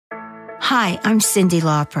Hi, I'm Cyndi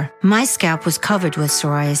Lauper. My scalp was covered with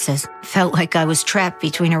psoriasis. Felt like I was trapped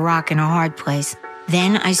between a rock and a hard place.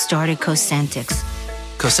 Then I started Cosentyx.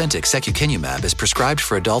 Cosentyx secukinumab is prescribed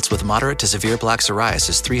for adults with moderate to severe plaque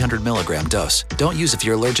psoriasis 300 milligram dose. Don't use if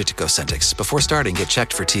you're allergic to Cosentyx. Before starting, get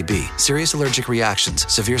checked for TB, serious allergic reactions,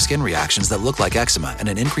 severe skin reactions that look like eczema, and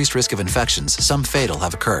an increased risk of infections, some fatal,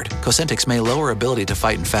 have occurred. Cosentyx may lower ability to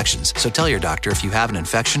fight infections, so tell your doctor if you have an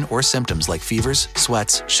infection or symptoms like fevers,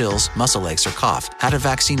 sweats, chills, muscle aches, or cough, had a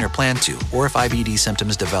vaccine or plan to, or if IBD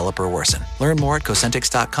symptoms develop or worsen. Learn more at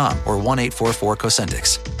Cosentyx.com or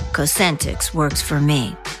 1-844-COSENTYX. Cosentyx works for me.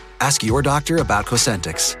 Ask your doctor about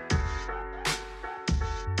Cosentyx.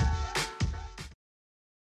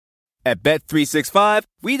 At Bet365,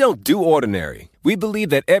 we don't do ordinary. We believe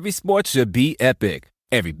that every sport should be epic.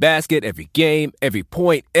 Every basket, every game, every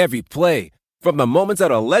point, every play. From the moments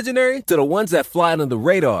that are legendary to the ones that fly under the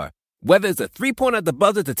radar. Whether it's a three-pointer at the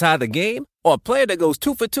buzzer to tie the game or a player that goes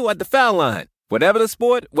 2 for 2 at the foul line. Whatever the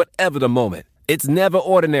sport, whatever the moment. It's never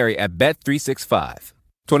ordinary at Bet365.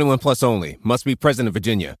 21 plus only. Must be present in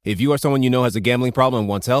Virginia. If you or someone you know has a gambling problem and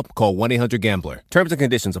wants help, call 1-800-GAMBLER. Terms and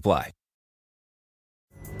conditions apply.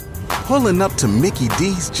 Pulling up to Mickey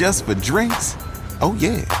D's just for drinks? Oh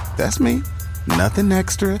yeah, that's me. Nothing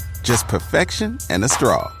extra, just perfection and a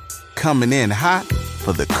straw. Coming in hot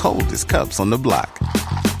for the coldest cups on the block.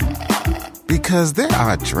 Because there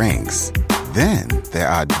are drinks. Then there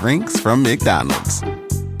are drinks from McDonald's.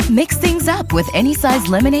 Mix things up with any size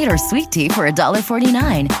lemonade or sweet tea for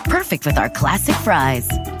 $1.49. Perfect with our classic fries.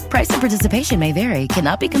 Price and participation may vary.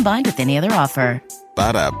 Cannot be combined with any other offer.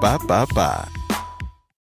 Ba-da-ba-ba-ba.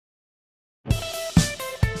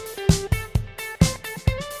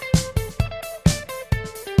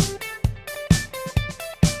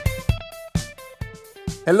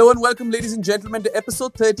 Hello and welcome, ladies and gentlemen, to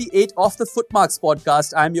episode 38 of the Footmarks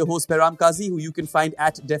podcast. I'm your host, Behram Kazi, who you can find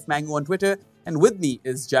at DefMango on Twitter. And with me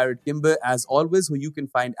is Jared Kimber, as always, who you can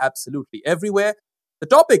find absolutely everywhere. The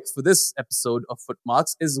topic for this episode of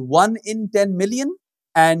Footmarks is 1 in 10 million.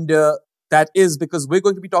 And that is because we're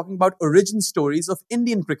going to be talking about origin stories of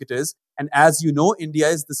Indian cricketers. And as you know, India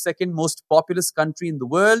is the second most populous country in the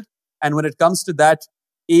world. And when it comes to that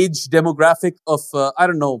age demographic of,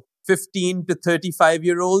 15 to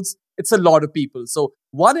 35-year-olds, it's a lot of people. So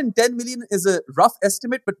 1 in 10 million is a rough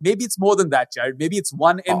estimate, but maybe it's more than that, Jared. Maybe it's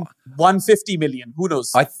 1 in 150 million. Who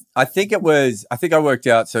knows? I think I worked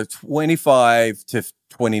out, so 25 to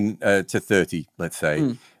 20 to 30, let's say.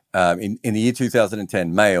 In the year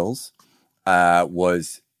 2010, males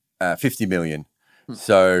was 50 million.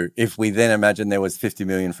 So if we then imagine there was 50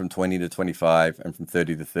 million from 20 to 25 and from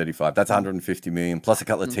 30 to 35, that's 150 million plus a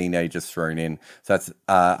couple of teenagers thrown in. So that's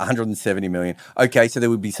 170 million. Okay, so there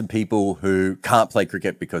would be some people who can't play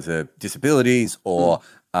cricket because of disabilities or,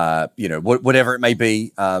 whatever it may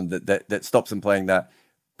be that stops them playing that.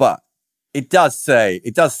 But it does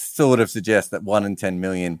sort of suggest that 1 in 10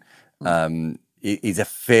 million is a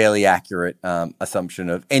fairly accurate assumption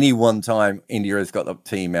of any one time India has got a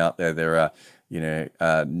team out there. There are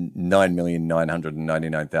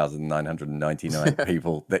 9,999,999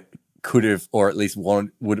 people that could have, or at least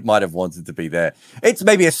might have wanted to be there. It's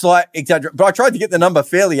maybe a slight exaggeration, but I tried to get the number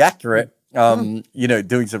fairly accurate,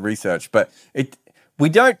 doing some research, but we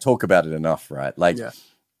don't talk about it enough, right? Like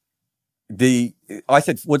what did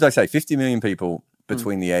I say? 50 million people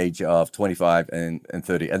between the age of 25 and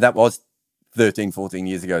 30. And that was 13, 14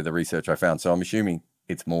 years ago, the research I found. So I'm assuming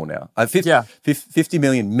it's more now. 50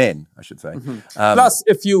 million men, I should say. Plus,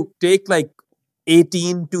 if you take like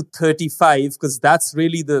 18 to 35, because that's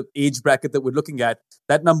really the age bracket that we're looking at,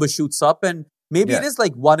 that number shoots up. And maybe it is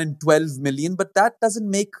like 1 in 12 million, but that doesn't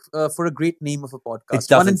make for a great name of a podcast. It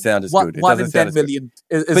doesn't sound as good. 1 in 10 million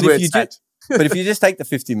is where it's at. But if you just take the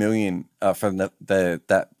 50 million from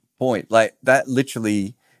that point, like that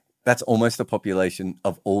literally, that's almost the population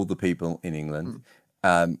of all the people in England.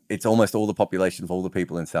 It's almost all the population of all the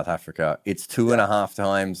people in South Africa. It's 2.5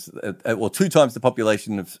 times, 2 times the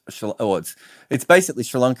population of, it's basically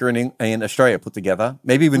Sri Lanka and Australia put together.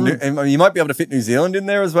 Maybe even, you might be able to fit New Zealand in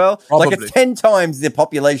there as well. Probably. Like it's 10 times the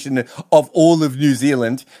population of all of New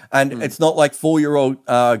Zealand. And it's not like 4-year-old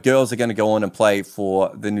girls are going to go on and play for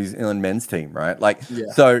the New Zealand men's team, right?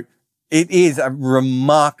 So it is a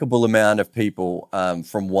remarkable amount of people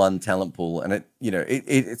from one talent pool, and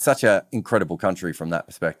it's such an incredible country from that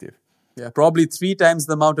perspective. Yeah, probably 3 times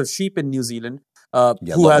the amount of sheep in New Zealand.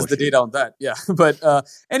 Who has the data on that? Yeah, but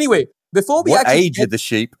anyway, before we what age are the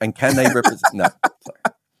sheep, and can they represent? No, sorry.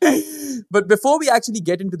 But before we actually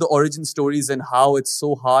get into the origin stories and how it's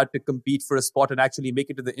so hard to compete for a spot and actually make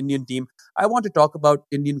it to the Indian team, I want to talk about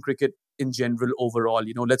Indian cricket in general overall?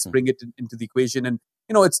 Let's bring it into the equation. And,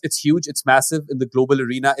 it's huge. It's massive in the global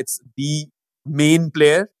arena. It's the main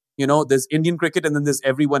player. There's Indian cricket and then there's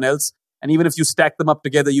everyone else. And even if you stack them up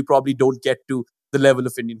together, you probably don't get to the level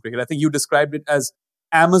of Indian cricket. I think you described it as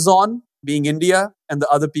Amazon being India and the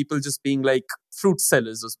other people just being like fruit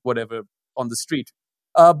sellers or whatever on the street.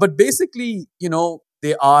 But basically,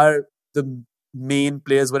 they are the main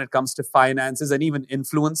players when it comes to finances and even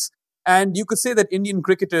influence. And you could say that Indian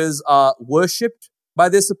cricketers are worshipped by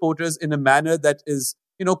their supporters in a manner that is,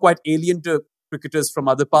 quite alien to cricketers from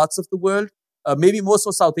other parts of the world. Maybe more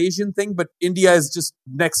so South Asian thing, but India is just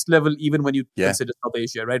next level even when you consider South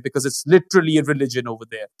Asia, right? Because it's literally a religion over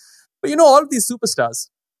there. But all of these superstars,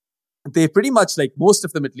 they pretty much, like most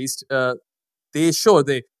of them at least, they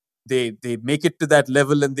make it to that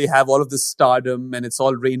level and they have all of this stardom and it's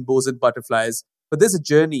all rainbows and butterflies. But there's a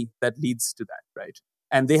journey that leads to that, right?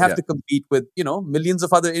 And they have to compete with, millions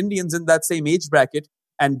of other Indians in that same age bracket.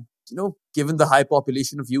 And, given the high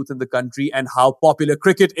population of youth in the country and how popular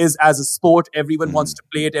cricket is as a sport, everyone wants to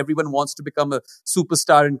play it. Everyone wants to become a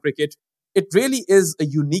superstar in cricket. It really is a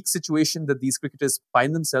unique situation that these cricketers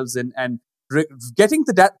find themselves in. And getting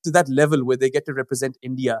to that level where they get to represent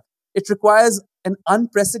India, it requires an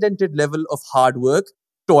unprecedented level of hard work,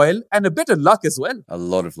 toil, and a bit of luck as well. A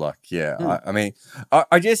lot of luck, yeah. I mean,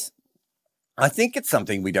 I think it's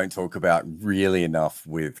something we don't talk about really enough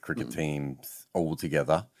with cricket teams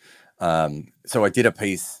altogether. So I did a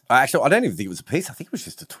piece. Actually, I don't even think it was a piece. I think it was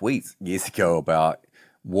just a tweet years ago about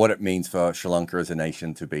what it means for Sri Lanka as a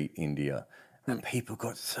nation to beat India. And people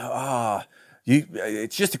got so,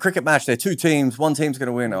 it's just a cricket match. There are two teams. One team's going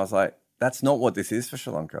to win. I was like, that's not what this is for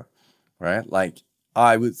Sri Lanka, right? Like,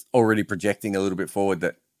 I was already projecting a little bit forward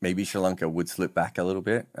that maybe Sri Lanka would slip back a little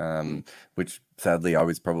bit, which sadly I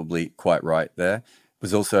was probably quite right there. It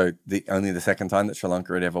was also only the second time that Sri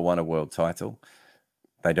Lanka had ever won a world title.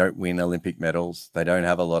 They don't win Olympic medals. They don't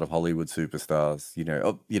have a lot of Hollywood superstars.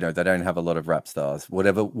 They don't have a lot of rap stars.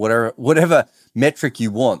 Whatever metric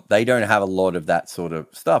you want, they don't have a lot of that sort of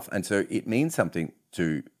stuff. And so it means something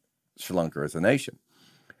to Sri Lanka as a nation.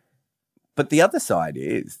 But the other side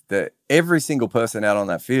is that every single person out on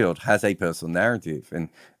that field has a personal narrative. And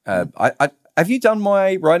have you done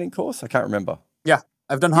my writing course? I can't remember. Yeah,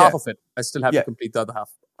 I've done half of it. I still have to complete the other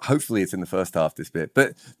half. Hopefully it's in the first half, this bit.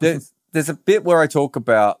 But there's a bit where I talk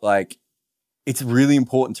about, like, it's really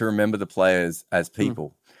important to remember the players as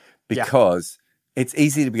people because it's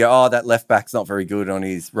easy to be, that left back's not very good on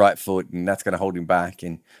his right foot and that's going to hold him back.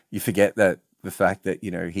 And you forget that the fact that,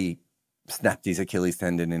 he snapped his Achilles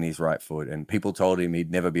tendon in his right foot and people told him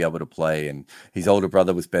he'd never be able to play and his older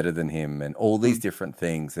brother was better than him and all these different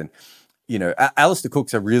things. And, Alistair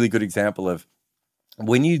Cook's a really good example of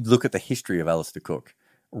when you look at the history of Alistair Cook,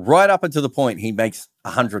 right up until the point he makes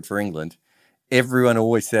 100 for England, everyone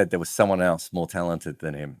always said there was someone else more talented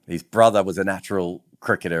than him. His brother was a natural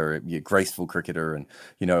cricketer, a graceful cricketer, and,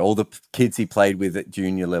 all the kids he played with at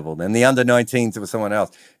junior level. Then the under-19s, it was someone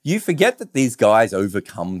else. You forget that these guys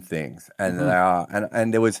overcome things, and they are.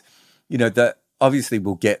 And there was, that obviously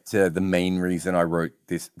we'll get to the main reason I wrote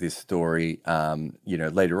this story,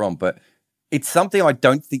 later on. But it's something I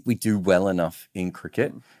don't think we do well enough in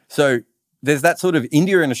cricket. So there's that sort of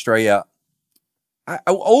India and Australia.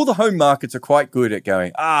 All the home markets are quite good at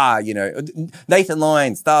going, Nathan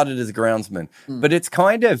Lyon started as a groundsman, but it's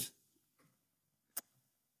kind of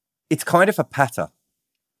a patter,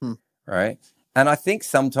 right? And I think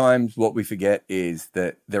sometimes what we forget is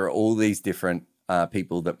that there are all these different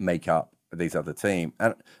people that make up these other teams.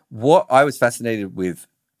 And what I was fascinated with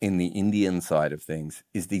in the Indian side of things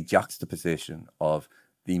is the juxtaposition of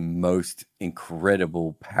the most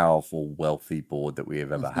incredible, powerful, wealthy board that we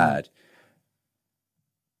have ever had.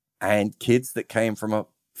 And kids that came from a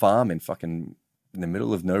farm in the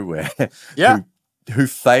middle of nowhere. Who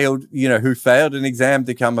failed an exam to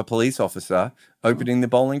become a police officer, opening the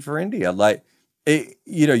bowling for India. Like,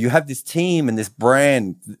 you have this team and this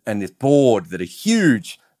brand and this board that are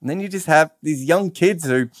huge. And then you just have these young kids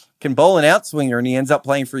who can bowl an outswinger and he ends up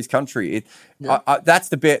playing for his country. That's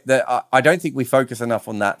the bit that I don't think we focus enough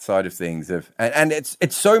on, that side of things. And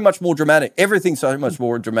it's so much more dramatic. Everything's so much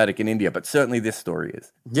more dramatic in India, but certainly this story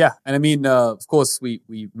is. Yeah. And I mean, of course, we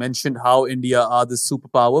mentioned how India are the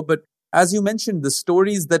superpower, but as you mentioned, the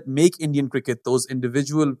stories that make Indian cricket, those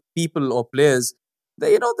individual people or players,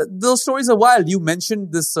 those stories are wild. You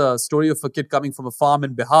mentioned this story of a kid coming from a farm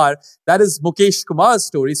in Bihar. That is Mukesh Kumar's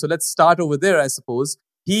story. So let's start over there, I suppose.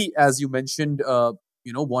 He, as you mentioned,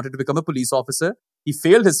 wanted to become a police officer. He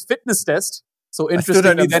failed his fitness test. So interestingly, I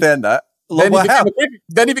still don't understand that.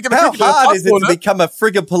 Then he became a How cricketer. hard is it to become a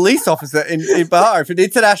friggin' police officer in Bihar? If an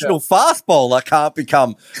international fast bowler can't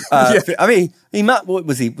become, I mean,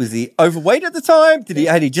 was he overweight at the time?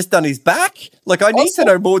 Had he just done his back? Like, I need to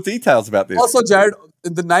know more details about this. Also, Jared,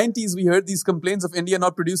 in the 90s, we heard these complaints of India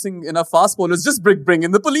not producing enough fast bowlers. Just bring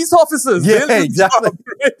in the police officers. Yeah, exactly.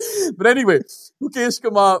 But anyway, Mukesh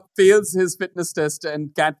Kumar fails his fitness test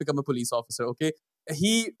and can't become a police officer, okay?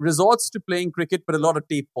 He resorts to playing cricket, but a lot of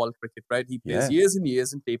tape ball cricket, right? He plays years and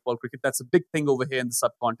years in tape ball cricket. That's a big thing over here in the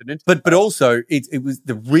subcontinent. But also, it was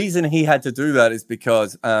the reason he had to do that is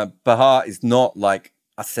because Bihar is not like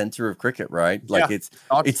a center of cricket, right? Like it's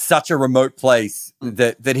such a remote place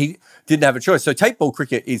that he didn't have a choice. So tape ball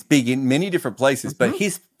cricket is big in many different places, but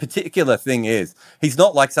his particular thing is he's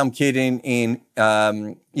not like some kid in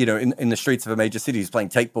the streets of a major city who's playing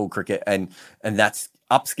tape ball cricket and that's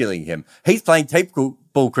upskilling him. He's playing tape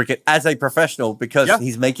ball cricket as a professional because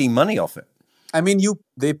he's making money off it. I mean,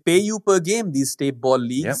 they pay you per game, these tape ball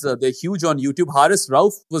leagues. They're huge on YouTube. Haris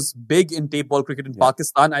Rauf was big in tape ball cricket in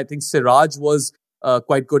Pakistan. I think Siraj was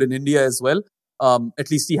quite good in India as well.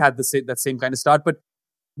 At least he had that same kind of start. But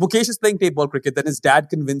Mukesh is playing tape ball cricket. Then his dad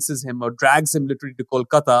convinces him or drags him literally to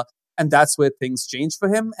Kolkata. And that's where things change for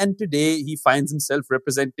him. And today he finds himself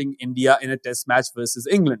representing India in a test match versus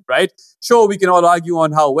England, right? Sure, we can all argue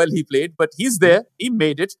on how well he played, but he's there. He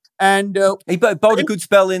made it. And he bowled a good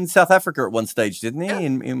spell in South Africa at one stage, didn't he? Yeah.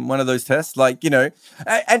 In one of those tests. Like,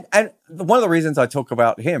 and one of the reasons I talk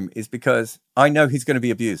about him is because I know he's going to be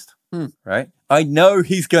abused, right? I know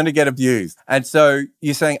he's going to get abused. And so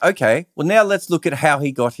you're saying, okay, well, now let's look at how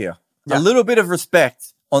he got here. Yeah. A little bit of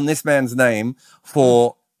respect on this man's name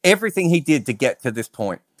for everything he did to get to this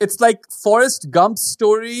point. It's like Forrest Gump's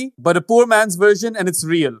story, but a poor man's version, and it's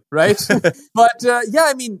real, right? But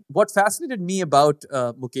I mean, what fascinated me about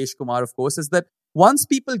Mukesh Kumar, of course, is that once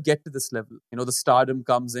people get to this level, the stardom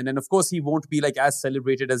comes in, and of course, he won't be like as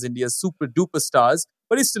celebrated as India's super duper stars,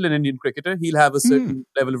 but he's still an Indian cricketer. He'll have a certain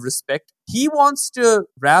level of respect. He wants to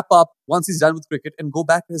wrap up once he's done with cricket and go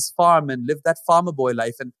back to his farm and live that farmer boy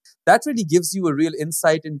life. And that really gives you a real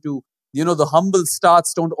insight into the humble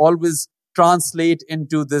starts don't always translate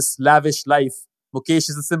into this lavish life. Mukesh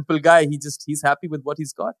is a simple guy. He's happy with what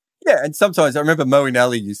he's got. Yeah, and sometimes I remember Moeen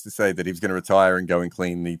Ali used to say that he was going to retire and go and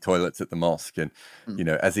clean the toilets at the mosque. And,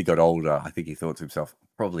 as he got older, I think he thought to himself,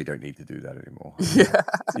 probably don't need to do that anymore. Yeah.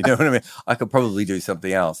 You know what I mean? I could probably do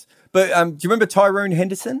something else. But do you remember Tyrone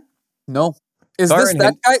Henderson? No. Is this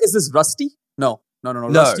that guy? Is this Rusty? No.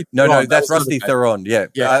 No, that's Rusty Theron. Yeah.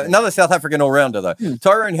 Another South African all-rounder, though.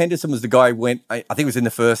 Tyrone Henderson was the guy who went, I think it was in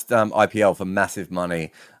the first IPL for massive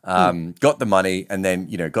money, got the money, and then,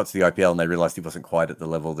 got to the IPL and they realized he wasn't quite at the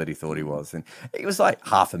level that he thought he was. And it was like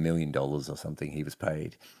 $500,000 or something he was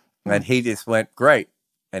paid. And he just went, great.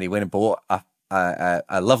 And he went and bought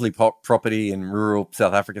a lovely property in rural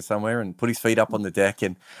South Africa somewhere and put his feet up on the deck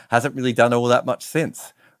and hasn't really done all that much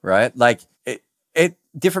since, right? Like,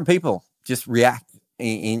 different people just react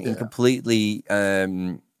in completely,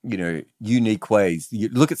 unique ways. You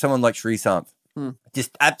look at someone like Srisanth,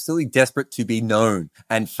 just absolutely desperate to be known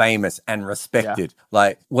and famous and respected. Yeah.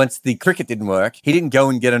 Like, once the cricket didn't work, he didn't go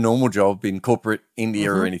and get a normal job in corporate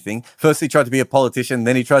India or anything. First, he tried to be a politician,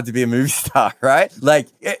 then he tried to be a movie star, right? Like,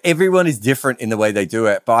 everyone is different in the way they do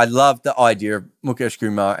it. But I love the idea of Mukesh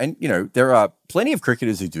Kumar. And, there are plenty of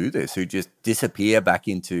cricketers who do this, who just disappear back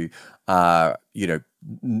into,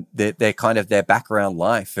 their kind of their background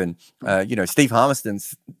life. And, Steve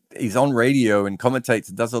Harmiston's, he's on radio and commentates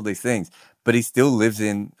and does all these things, but he still lives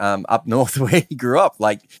in up north where he grew up.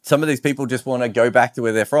 Like, some of these people just want to go back to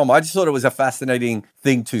where they're from. I just thought it was a fascinating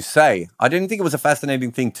thing to say. I didn't think it was a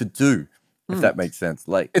fascinating thing to do, if that makes sense.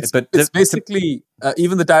 Like, it's basically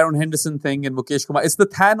even the Tyrone Henderson thing and Mukesh Kumar. It's the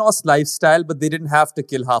Thanos lifestyle, but they didn't have to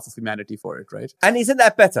kill half of humanity for it, right? And isn't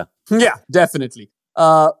that better? Yeah, definitely.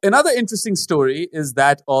 Another interesting story is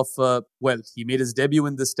that of, he made his debut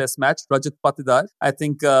in this test match, Rajat Patidar. I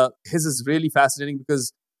think his is really fascinating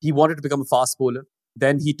because he wanted to become a fast bowler.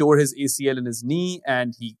 Then he tore his ACL in his knee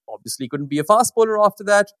and he obviously couldn't be a fast bowler after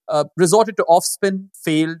that. Resorted to off spin,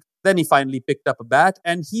 failed. Then he finally picked up a bat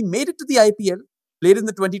and he made it to the IPL, played in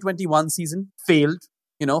the 2021 season, failed.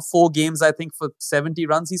 4 games, I think, for 70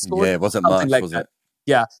 runs he scored. Yeah, it wasn't much, was it?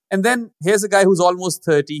 Yeah. And then here's a guy who's almost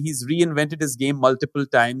 30. He's reinvented his game multiple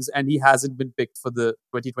times and he hasn't been picked for the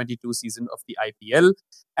 2022 season of the IPL.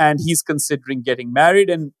 And he's considering getting married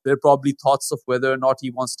and there are probably thoughts of whether or not he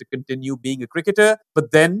wants to continue being a cricketer.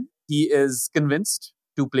 But then he is convinced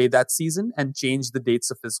to play that season and change the dates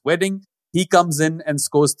of his wedding. He comes in and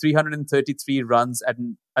scores 333 runs at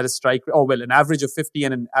a strike rate, an average of 50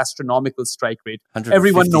 and an astronomical strike rate. 150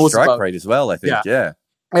 Everyone knows strike about rate as well, I think. Yeah.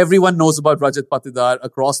 Everyone knows about Rajat Patidar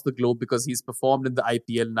across the globe because he's performed in the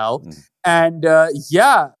IPL now. And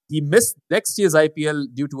he missed next year's IPL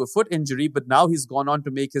due to a foot injury, but now he's gone on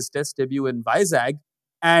to make his test debut in Vizag.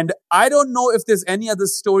 And I don't know if there's any other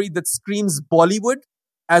story that screams Bollywood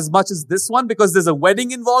as much as this one, because there's a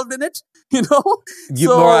wedding involved in it,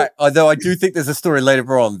 You're right. Although I do think there's a story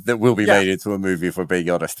later on that will be made into a movie, if we're being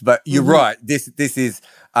honest. But you're right. This is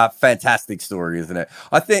a fantastic story, isn't it?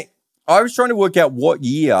 I think I was trying to work out what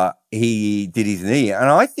year he did his knee, and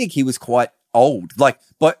I think he was quite old. Like,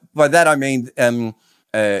 but by that I mean,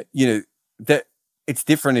 that it's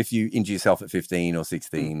different if you injure yourself at 15 or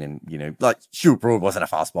 16, and like Stuart Broad wasn't a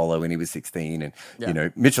fast bowler when he was 16,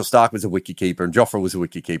 and Mitchell Starc was a wicket keeper, and Jofra was a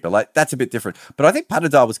wicket keeper. Like, that's a bit different. But I think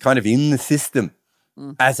Patidar was kind of in the system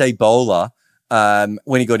as a bowler.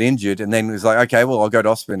 When he got injured, and then was like, okay, well, I'll go to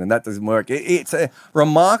off-spin, and that doesn't work. It's a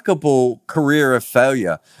remarkable career of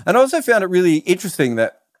failure. And I also found it really interesting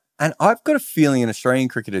that, and I've got a feeling an Australian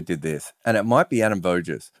cricketer did this, and it might be Adam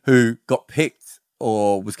Voges, who got picked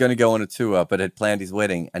or was going to go on a tour, but had planned his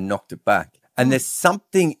wedding and knocked it back. And there's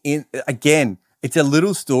something again, it's a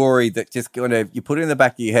little story that just you put it in the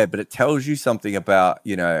back of your head, but it tells you something about,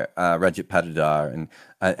 Rajat Patidar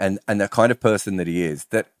and the kind of person that he is,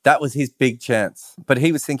 that was his big chance. But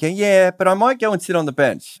he was thinking, but I might go and sit on the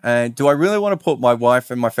bench. And do I really want to put my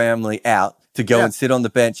wife and my family out to go and sit on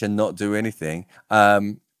the bench and not do anything?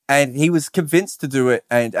 And he was convinced to do it.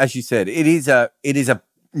 And as you said, it is a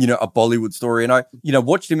a Bollywood story. And I,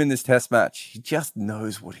 watched him in this test match. He just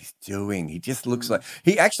knows what he's doing. He just looks like,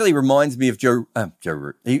 he actually reminds me of Joe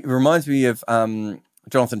Root. He reminds me of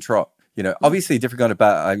Jonathan Trott. Obviously a different kind of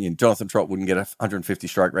bat. Jonathan Trott wouldn't get a 150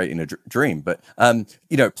 strike rate in a dream, but,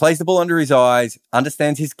 plays the ball under his eyes,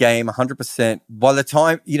 understands his game 100%. By the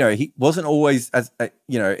time, he wasn't always as,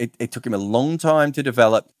 it took him a long time to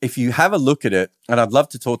develop. If you have a look at it, and I'd love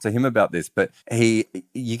to talk to him about this, but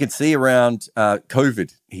you can see around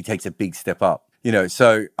COVID, he takes a big step up.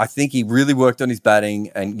 So I think he really worked on his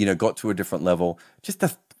batting and, got to a different level. Just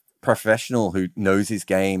a professional who knows his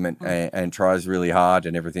game and tries really hard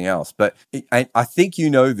and everything else. But I think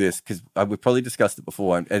this because we've probably discussed it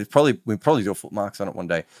before, and we'll probably do a Footmarks on it one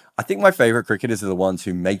day. I think my favorite cricketers are the ones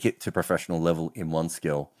who make it to professional level in one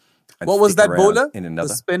skill. What was that bowler? In another.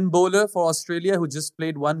 The spin bowler for Australia who just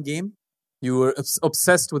played one game. You were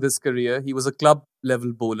obsessed with his career. He was a club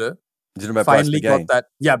level bowler. Did you know about Finally Bryce McGain? got that.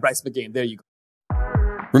 Yeah, Bryce McGain. There you go.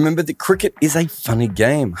 Remember that cricket is a funny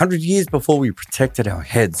game. 100 years before we protected our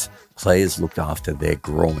heads, players looked after their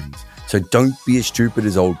groins. So don't be as stupid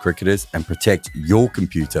as old cricketers and protect your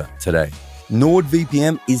computer today.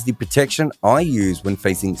 NordVPN is the protection I use when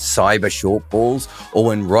facing cyber shortfalls or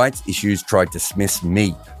when rights issues try to dismiss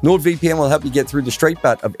me. NordVPN will help you get through the straight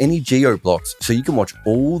bat of any geo-blocks so you can watch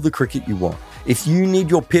all the cricket you want. If you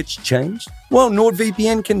need your pitch changed, well,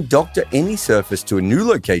 NordVPN can doctor any surface to a new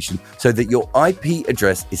location so that your IP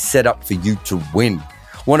address is set up for you to win.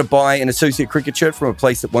 Want to buy an associate cricket shirt from a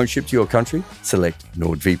place that won't ship to your country? Select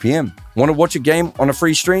NordVPN. Want to watch a game on a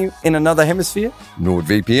free stream in another hemisphere?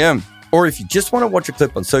 NordVPN. Or if you just want to watch a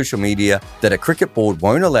clip on social media that a cricket board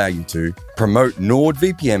won't allow you to, promote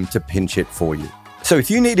NordVPN to pinch it for you. So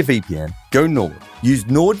if you need a VPN, go Nord. Use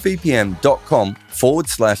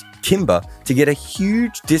nordvpn.com/Kimber to get a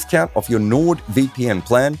huge discount off your NordVPN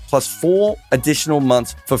plan plus 4 additional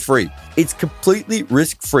months for free. It's completely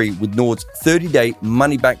risk-free with Nord's 30-day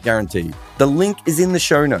money-back guarantee. The link is in the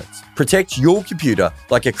show notes. Protect your computer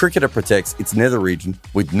like a cricketer protects its nether region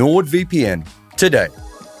with NordVPN today.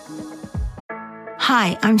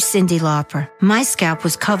 Hi, I'm Cyndi Lauper. My scalp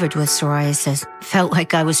was covered with psoriasis. Felt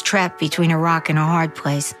like I was trapped between a rock and a hard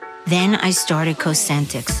place. Then I started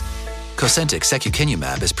Cosentyx. Cosentyx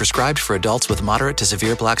secukinumab is prescribed for adults with moderate to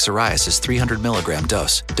severe plaque psoriasis 300 milligram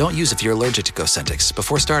dose. Don't use if you're allergic to Cosentyx.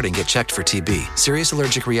 Before starting, get checked for TB. Serious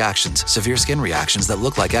allergic reactions, severe skin reactions that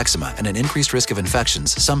look like eczema, and an increased risk of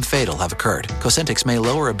infections, some fatal, have occurred. Cosentyx may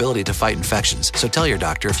lower ability to fight infections, so tell your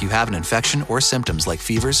doctor if you have an infection or symptoms like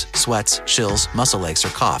fevers, sweats, chills, muscle aches, or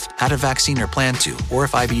cough, had a vaccine or plan to, or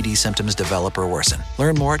if IBD symptoms develop or worsen.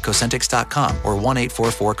 Learn more at Cosentyx.com or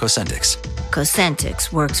 1-844-COSENTYX.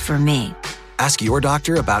 Cosentyx works for me. Ask your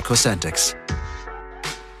doctor about Cosentyx.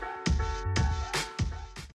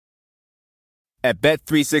 At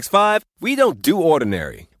Bet365, we don't do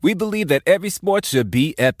ordinary. We believe that every sport should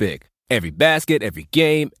be epic. Every basket, every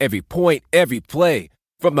game, every point, every play.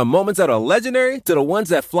 From the moments that are legendary to the ones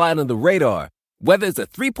that fly under the radar. Whether it's a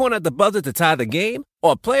three-pointer at the buzzer to tie the game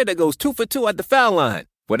or a player that goes 2 for 2 at the foul line.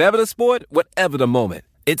 Whatever the sport, whatever the moment.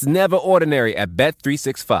 It's never ordinary at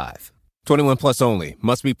Bet365. 21 plus only.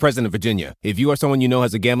 Must be present in Virginia. If you or someone you know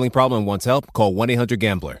has a gambling problem and wants help, call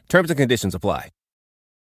 1-800-GAMBLER. Terms and conditions apply.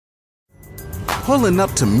 Pulling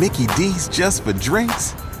up to Mickey D's just for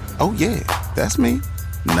drinks? Oh yeah, that's me.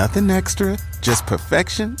 Nothing extra, just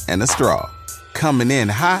perfection and a straw. Coming in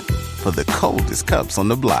hot for the coldest cups on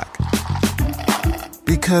the block.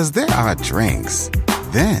 Because there are drinks.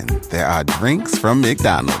 Then there are drinks from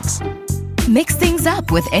McDonald's. Mix things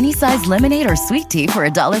up with any size lemonade or sweet tea for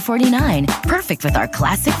 $1.49. Perfect with our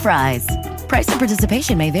classic fries. Price and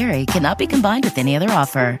participation may vary. Cannot be combined with any other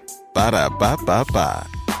offer. Ba-da-ba-ba-ba.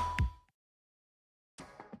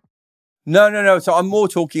 No. So I'm more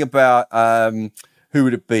talking about who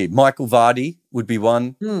would it be? Michael Vardy would be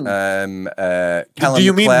one. Do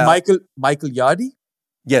you mean Michael Yardy?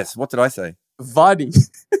 Yes. What did I say? Vardy.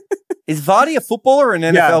 Is Vardy a footballer or an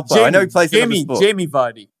NFL player? I know he plays in sport. Jamie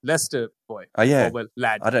Vardy, Leicester boy. Oh, yeah. Oh, well,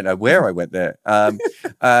 lad. I don't know where I went there.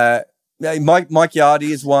 Mike Yardy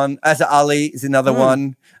is one. Azza Ali is another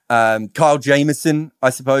one. Kyle Jamieson, I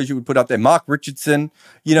suppose you would put up there. Mark Richardson.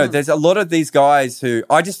 You know, there's a lot of these guys who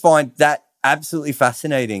I just find that absolutely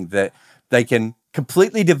fascinating that they can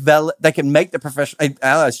completely develop. They can make the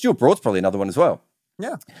professional. Stuart Broad's probably another one as well.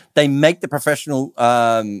 Yeah, they make the professional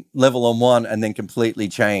level on one and then completely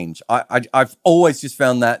change. I've always just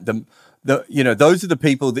found that those are the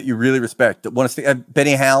people that you really respect. That want to see.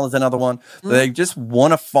 Benny Howell is another one. They just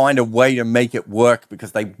want to find a way to make it work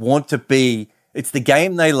because they want to be. It's the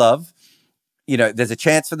game they love. You know, there's a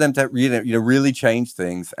chance for them to really change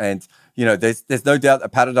things, and there's no doubt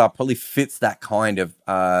that Patadar probably fits that kind of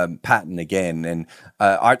pattern again. And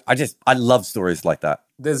I love stories like that.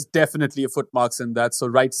 There's definitely a Footmarks in that, so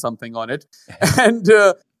write something on it. And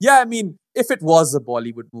I mean, if it was a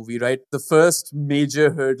Bollywood movie, right, the first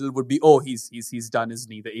major hurdle would be, he's done his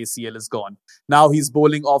knee, the ACL is gone. Now he's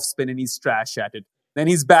bowling off spin and he's trash at it. Then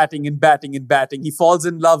he's batting and batting and batting. He falls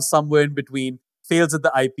in love somewhere in between, fails at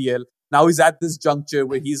the IPL. Now he's at this juncture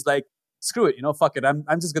where he's like, screw it, fuck it, I'm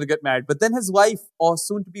just going to get married. But then his wife or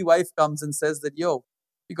soon-to-be wife comes and says that, you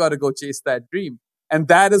got to go chase that dream. And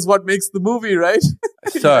that is what makes the movie, right?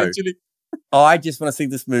 So, I just want to see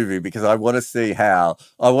this movie because I want to see a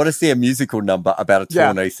musical number about a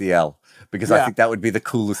torn ACL because I think that would be the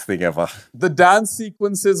coolest thing ever. The dance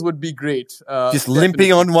sequences would be great. Just definitely.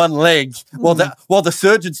 Limping on one leg while the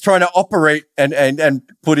surgeon's trying to operate and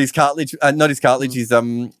put his cartilage, not his cartilage, his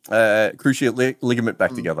cruciate ligament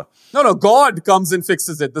back together. No, God comes and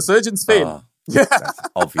fixes it. The surgeons fail. That's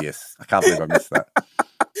obvious. I can't believe I missed that.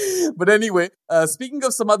 But anyway, speaking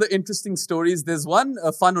of some other interesting stories, there's one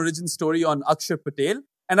fun origin story on Akshar Patel.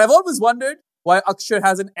 And I've always wondered why Akshar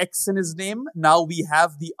has an X in his name. Now we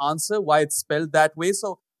have the answer, why it's spelled that way.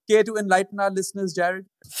 So care to enlighten our listeners, Jared?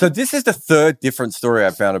 So this is the third different story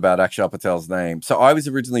I found about Akshar Patel's name. So I was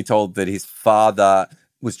originally told that his father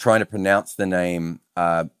was trying to pronounce the name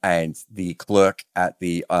and the clerk at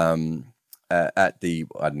the I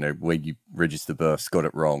don't know, where you register births got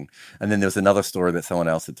it wrong. And then there was another story that someone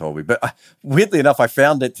else had told me. But weirdly enough, I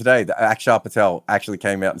found it today that Akshar Patel actually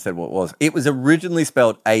came out and said what it was. It was originally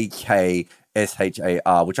spelled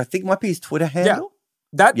AKSHAR, which I think might be his Twitter handle.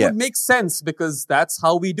 That would make sense because that's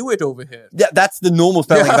how we do it over here. Yeah, that's the normal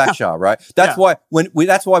spelling of Akshar, right? That's why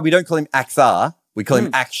that's why we don't call him Aksar. We call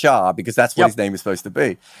him Akshar because that's what his name is supposed to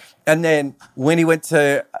be. And then when he went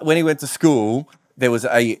to school, there was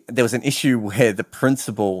an issue where the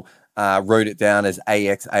principal wrote it down as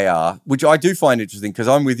AXAR, which I do find interesting because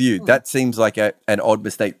I'm with you. That seems like an odd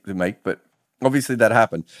mistake to make, but obviously that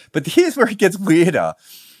happened. But here's where it gets weirder.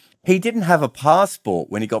 He didn't have a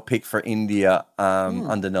passport when he got picked for India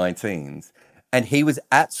under 19s. And he was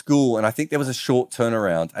at school, and I think there was a short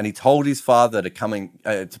turnaround, and he told his father to come in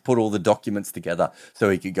to put all the documents together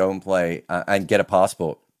so he could go and play and get a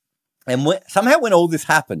passport. And somehow when all this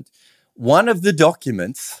happened, one of the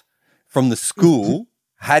documents from the school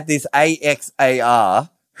had this AXAR,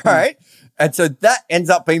 right? And so that ends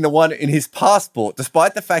up being the one in his passport,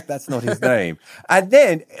 despite the fact that's not his name. And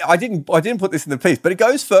then I didn't put this in the piece, but it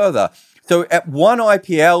goes further. So at one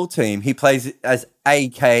IPL team, he plays as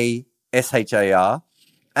AKSHAR,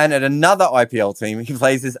 and at another IPL team, he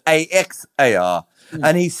plays as AXAR.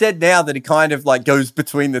 And he said now that he kind of like goes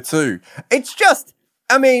between the two. It's just,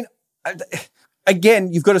 I mean,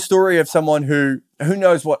 again, you've got a story of someone who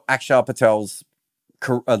knows what Akshar Patel's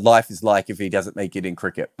life is like if he doesn't make it in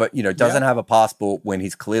cricket, but, doesn't have a passport when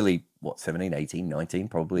he's clearly, 17, 18, 19,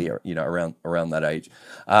 probably, around that age.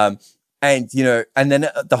 And, and then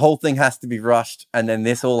the whole thing has to be rushed. And then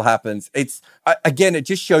this all happens. Again, it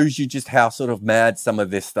just shows you just how sort of mad some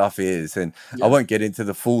of this stuff is. And I won't get into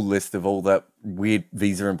the full list of all that weird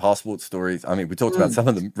visa and passport stories. I mean, we talked about some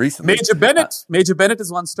of them recently. Major Bennett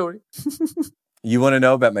is one story. You want to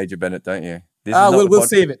know about Major Bennett, don't you? We'll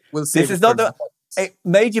save it. This is not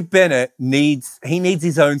Major Bennett needs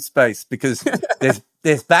his own space because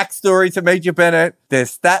there's backstory to Major Bennett,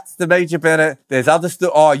 there's stats to Major Bennett, there's other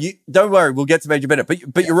stuff. Don't worry, we'll get to Major Bennett.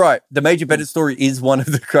 But you're right, the Major Bennett story is one of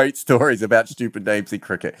the great stories about stupid names in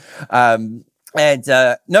cricket. So I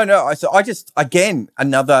just, again,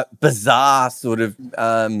 another bizarre sort of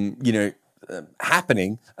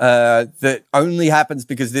happening that only happens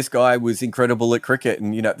because this guy was incredible at cricket,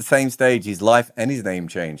 and at the same stage his life and his name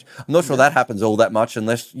changed. I'm not sure that happens all that much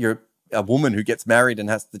unless you're a woman who gets married and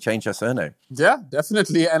has to change her surname. Yeah,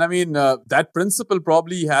 definitely. And I mean, that principle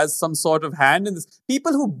probably has some sort of hand in this.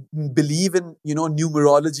 People who believe in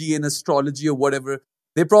numerology and astrology or whatever,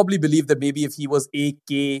 they probably believe that maybe if he was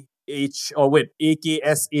AKSHAR,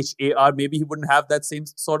 maybe he wouldn't have that same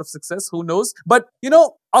sort of success. Who knows? But,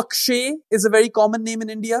 Akshay is a very common name in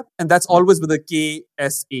India, and that's always with a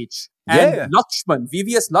KSH. And Lakshman,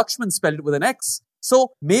 VVS Lakshman spelled it with an X.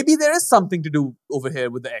 So maybe there is something to do over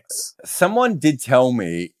here with the X. Someone did tell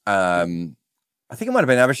me, I think it might have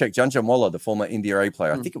been Abhishek Janjanwala, the former India A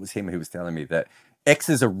player. I think it was him who was telling me that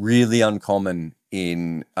X's are really uncommon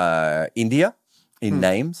in India, in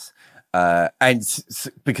names. And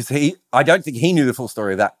because I don't think he knew the full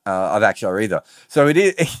story of that of Akshar either. So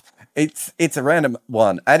it's a random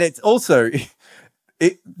one, and it's also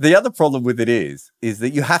the other problem with it is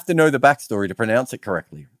that you have to know the backstory to pronounce it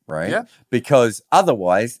correctly, right? Yeah. Because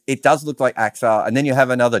otherwise, it does look like Akshar, and then you have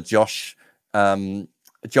another Josh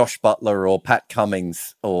Butler or Pat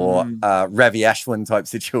Cummings or Ravi Ashwin type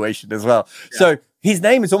situation as well. Yeah. So his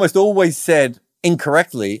name is almost always said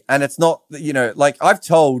incorrectly, and it's not like I've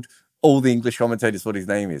told all the English commentators what his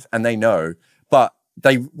name is, and they know. But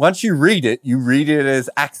once you read it as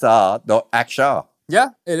Aksar, not Akshar. Yeah,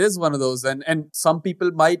 it is one of those. And some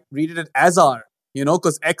people might read it as Azar,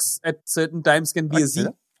 because X at certain times can be a Z.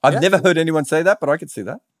 I've never heard anyone say that, but I could see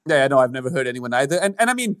that. Yeah, no, I've never heard anyone either. And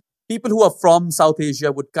I mean, people who are from South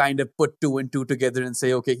Asia would kind of put two and two together and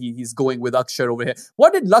say, okay, he's going with Akshar over here.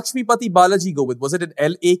 What did Lakshmipati Balaji go with? Was it an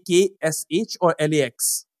LAKSH or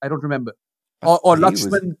LAX? I don't remember. Or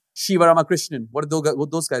Lakshman Shivaramakrishnan. What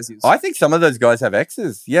those guys use? I think some of those guys have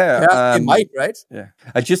X's. Yeah, they might, right? Yeah.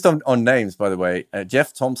 Just on names, by the way,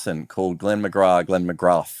 Jeff Thompson called Glenn McGrath Glenn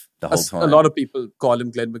McGrath the whole time. A lot of people call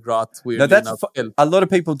him Glenn McGrath. A lot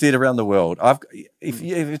of people did around the world. If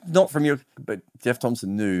it's not from but Jeff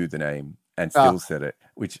Thompson knew the name and still said it,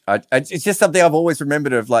 which it's just something I've always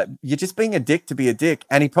remembered of, like, you're just being a dick to be a dick.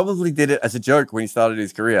 And he probably did it as a joke when he started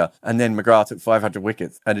his career. And then McGrath took 500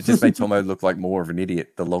 wickets and it just made Tomo look like more of an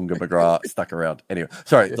idiot the longer McGrath stuck around. Anyway,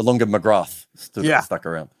 the longer McGrath stuck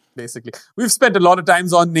around. Basically, we've spent a lot of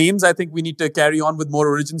times on names. I think we need to carry on with more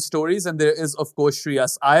origin stories. And there is, of course,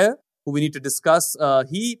 Shreyas Iyer, who we need to discuss.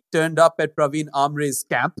 He turned up at Praveen Amre's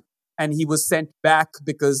camp and he was sent back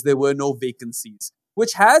because there were no vacancies,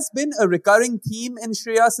 which has been a recurring theme in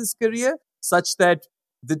Shreyas's career, such that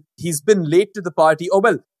he's been late to the party.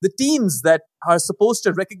 The teams that are supposed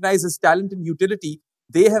to recognize his talent and utility,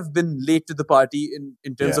 they have been late to the party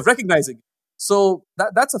in terms of recognizing it. So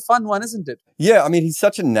that's a fun one, isn't it? Yeah, I mean, he's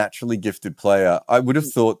such a naturally gifted player. I would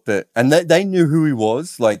have thought that, and they knew who he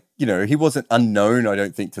was. Like, he wasn't unknown, I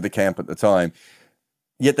don't think, to the camp at the time.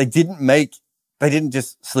 Yet they didn't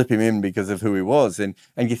just slip him in because of who he was. And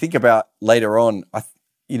you think about later on,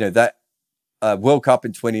 that World Cup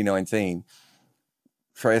in 2019,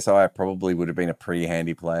 Shreyas Iyer probably would have been a pretty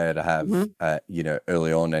handy player to have,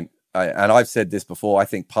 early on. And I've said this before, I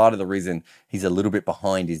think part of the reason he's a little bit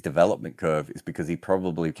behind his development curve is because he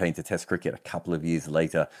probably came to Test cricket a couple of years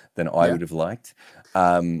later than I would have liked.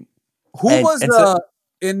 Who was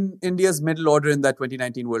in India's middle order in that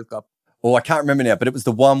 2019 World Cup? Oh, I can't remember now, but it was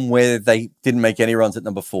the one where they didn't make any runs at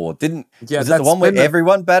number 4. Was it the one where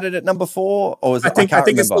everyone batted at number 4? Or was it? I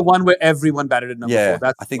think it's the one where everyone batted at number 4.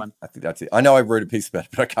 That's I think that's it. I know I wrote a piece about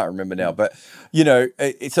it, but I can't remember now. But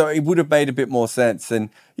so it would have made a bit more sense.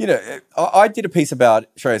 And I did a piece about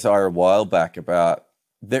Shreyas Iyer a while back about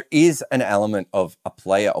there is an element of a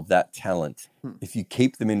player of that talent. If you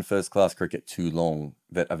keep them in first class cricket too long,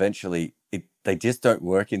 that eventually they just don't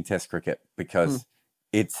work in Test cricket because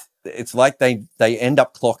it's like they end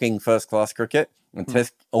up clocking first class cricket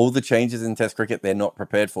And all the changes in Test cricket, they're not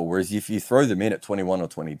prepared for. Whereas if you throw them in at 21 or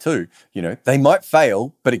 22, they might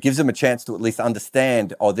fail, but it gives them a chance to at least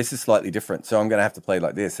understand, this is slightly different, so I'm going to have to play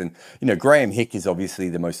like this. And, Graham Hick is obviously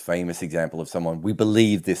the most famous example of someone we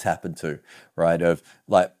believe this happened to, right? Of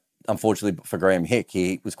like, unfortunately for Graham Hick,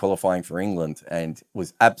 he was qualifying for England and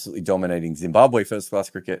was absolutely dominating Zimbabwe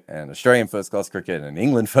first-class cricket and Australian first-class cricket and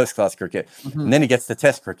England first-class cricket. And then he gets to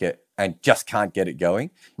Test cricket and just can't get it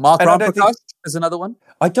going. Mark Ramprakash is another one.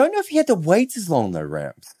 I don't know if he had to wait as long, though,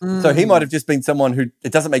 Rams. So he might have just been someone who,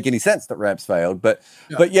 it doesn't make any sense that Rams failed. But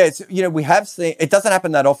yeah, it's, we have seen, it doesn't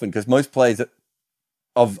happen that often because most players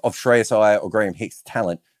of Shreyas Iyer or Graham Hick's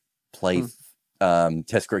talent play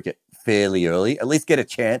Test cricket fairly early, at least get a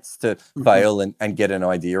chance to fail and get an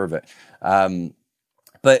idea of it.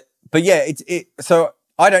 But yeah, so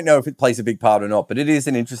I don't know if it plays a big part or not, but it is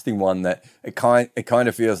an interesting one that it kind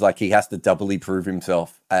of feels like he has to doubly prove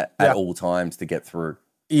himself at all times to get through.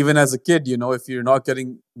 Even as a kid, if you're not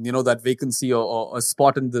getting, that vacancy or a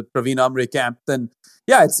spot in the Praveen Amre camp, then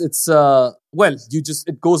it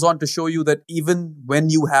goes on to show you that even when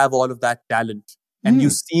you have all of that talent, and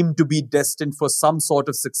you seem to be destined for some sort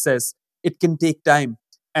of success, it can take time.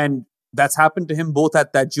 And that's happened to him both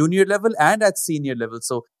at that junior level and at senior level.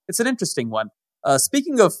 So it's an interesting one.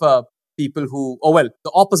 Speaking of people who,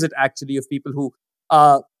 the opposite actually of people who,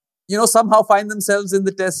 somehow find themselves in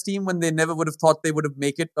the Test team when they never would have thought they would have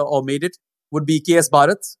made it, would be KS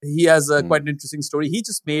Bharat. He has quite an interesting story. He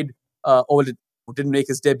just made, didn't make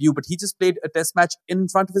his debut, but he just played a Test match in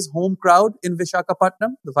front of his home crowd in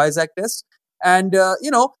Visakhapatnam, the Vizag Test. And,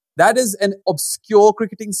 that is an obscure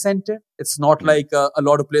cricketing center. It's not like a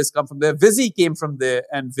lot of players come from there. Vizzy came from there,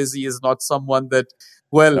 and Vizzy is not someone that,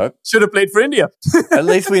 should have played for India. At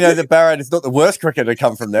least we know that Bharat is not the worst cricketer to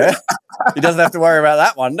come from there. He doesn't have to worry about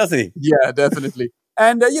that one, does he? Yeah, definitely.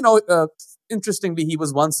 And, interestingly, he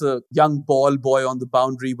was once a young ball boy on the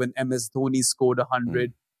boundary when MS Dhoni scored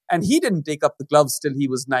 100. And he didn't take up the gloves till he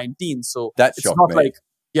was 19. So it's not me. Like...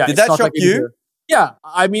 Yeah, did that shock you? Yeah,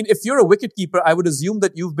 I mean, if you're a wicketkeeper, I would assume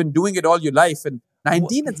that you've been doing it all your life. And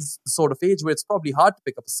 19 is the sort of age where it's probably hard to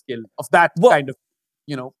pick up a skill of that kind of,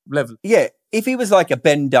 level. Yeah, if he was like a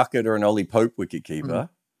Ben Duckett or an Ollie Pope wicketkeeper,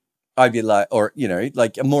 I'd be like, or,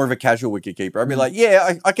 like more of a casual wicketkeeper, I'd be like,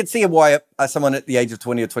 yeah, I could see why someone at the age of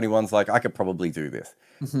 20 or 21 is like, I could probably do this.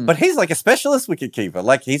 But he's like a specialist wicketkeeper.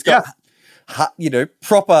 Like he's got,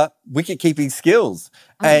 proper wicket-keeping skills.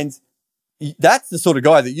 And that's the sort of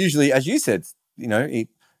guy that usually, as you said, he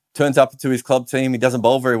turns up to his club team. He doesn't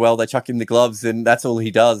bowl very well. They chuck him the gloves, and that's all he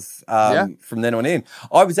does from then on in.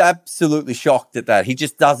 I was absolutely shocked at that. He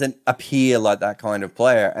just doesn't appear like that kind of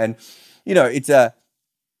player. And, it's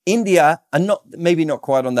India, and maybe not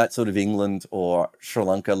quite on that sort of England or Sri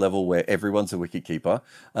Lanka level where everyone's a wicketkeeper.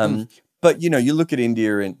 But, you look at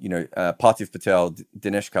India and, Parthiv Patel,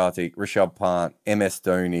 Dinesh Karthik, Rishabh Pant, MS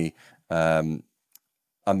Dhoni. I'm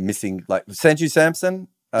missing like Sanju Samson.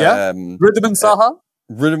 Ridhiman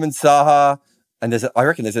Saha. And I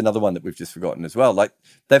reckon there's another one that we've just forgotten as well. Like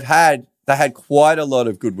they had quite a lot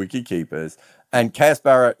of good wicket keepers, and KS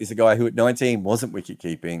Bharat is a guy who at 19 wasn't wicket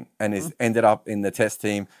keeping and is ended up in the Test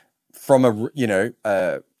team from a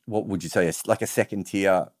what would you say, like a second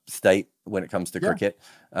tier state when it comes to cricket.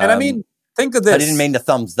 And I mean, think of this. I didn't mean to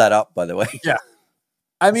thumbs that up, by the way. Yeah,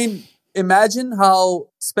 I mean, imagine how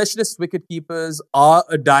specialist wicketkeepers are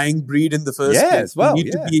a dying breed in the first place. As well, you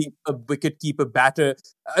need to be a wicketkeeper batter.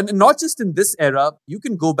 And not just in this era, you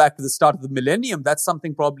can go back to the start of the millennium. That's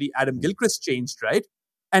something probably Adam Gilchrist changed, right?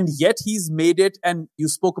 And yet he's made it. And you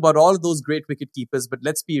spoke about all of those great wicketkeepers, but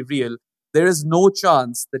let's be real. There is no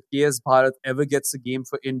chance that KS Bharat ever gets a game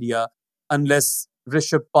for India unless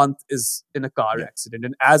Rishabh Pant is in a car accident.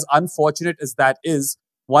 And as unfortunate as that is,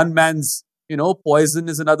 one man's poison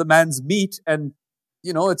is another man's meat. And,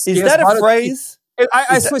 it's... Is that a phrase?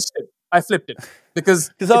 I switched it. I flipped it. Because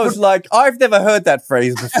I was like, I've never heard that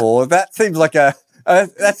phrase before. That seems like a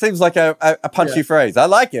punchy phrase. I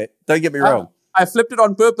like it. Don't get me wrong. I flipped it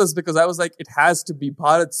on purpose because I was like, it has to be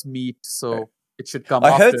Bharat's meat. So it should come I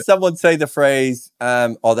after. heard someone say the phrase,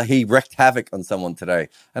 that he wreaked havoc on someone today.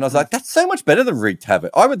 And I was like, that's so much better than wreaked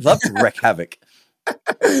havoc. I would love to wreak havoc.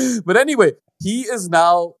 But anyway, he is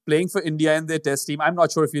now playing for India in their Test team. I'm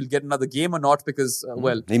not sure if he'll get another game or not because,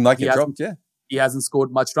 he might get dropped, He hasn't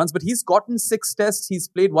scored much runs, but he's gotten 6 tests. He's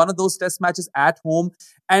played one of those test matches at home.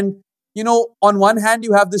 And, on one hand,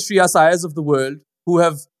 you have the Shreyas Iyers of the world who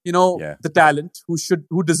have, the talent,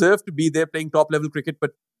 who deserve to be there playing top level cricket.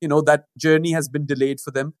 But, that journey has been delayed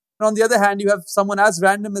for them. And on the other hand, you have someone as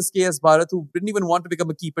random as KS Bharat who didn't even want to become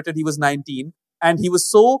a keeper till he was 19. And he was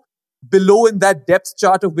so below in that depth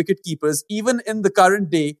chart of wicketkeepers, even in the current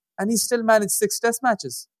day, and he still managed 6 test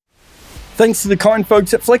matches. Thanks to the kind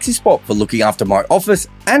folks at FlexiSpot for looking after my office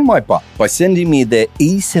and my butt by sending me their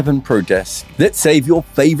E7 Pro desk that save your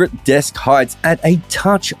favorite desk heights at a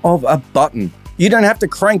touch of a button. You don't have to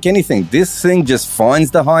crank anything. This thing just finds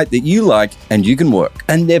the height that you like and you can work.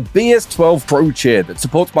 And their BS12 Pro chair that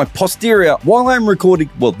supports my posterior while I'm recording,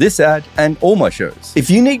 well, this ad and all my shows. If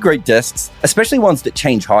you need great desks, especially ones that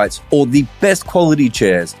change heights or the best quality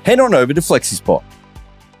chairs, head on over to FlexiSpot.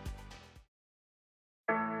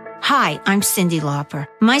 Hi, I'm Cyndi Lauper.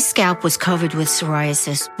 My scalp was covered with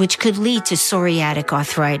psoriasis, which could lead to psoriatic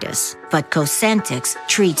arthritis. But Cosentyx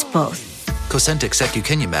treats both. Cosentyx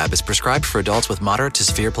secukinumab is prescribed for adults with moderate to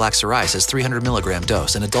severe plaque psoriasis 300 milligram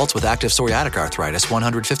dose and adults with active psoriatic arthritis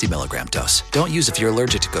 150 milligram dose. Don't use if you're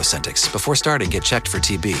allergic to Cosentyx. Before starting, get checked for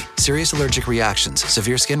TB. Serious allergic reactions,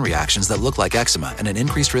 severe skin reactions that look like eczema, and an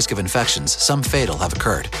increased risk of infections, some fatal, have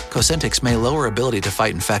occurred. Cosentyx may lower ability to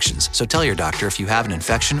fight infections, so tell your doctor if you have an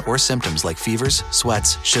infection or symptoms like fevers,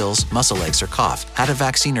 sweats, chills, muscle aches, or cough, had a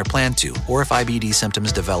vaccine or plan to, or if IBD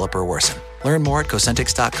symptoms develop or worsen. Learn more at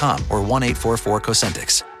Cosentyx.com or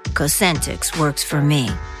 1-844-COSENTYX. Cosentyx works for me.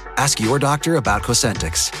 Ask your doctor about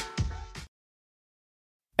Cosentyx.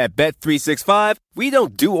 At Bet365, we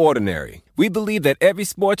don't do ordinary. We believe that every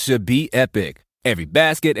sport should be epic. Every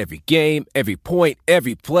basket, every game, every point,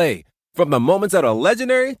 every play. From the moments that are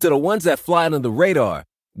legendary to the ones that fly under the radar.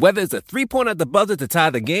 Whether it's a three-pointer at the buzzer to tie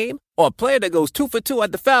the game or a player that goes 2 for 2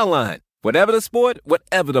 at the foul line. Whatever the sport,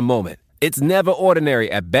 whatever the moment. It's never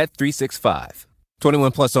ordinary at Bet365.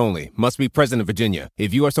 21 plus only. Must be present in Virginia.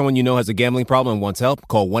 If you or someone you know has a gambling problem and wants help,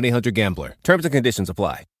 call 1-800-GAMBLER. Terms and conditions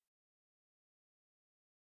apply.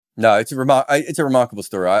 No, it's a remarkable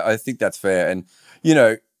story. I think that's fair. And, you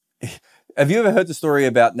know, have you ever heard the story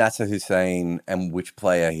about Nasser Hussain and which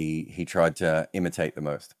player he tried to imitate the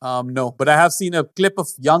most? No, but I have seen a clip of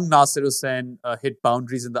young Nasser Hussain hit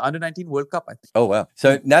boundaries in the Under-19 World Cup, I think. Oh, wow.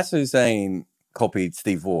 So Nasser Hussain copied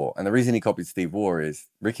Steve Waugh. And the reason he copied Steve Waugh is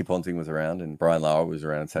Ricky Ponting was around and Brian Lara was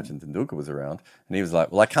around and Sachin Tendulkar was around. And he was like,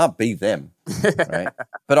 well, I can't be them, right?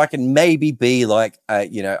 But I can maybe be like,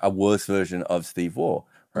 a worse version of Steve Waugh,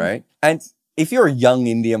 right? And if you're a young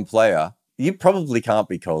Indian player, you probably can't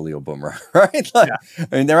be Kohli or Bumrah, right?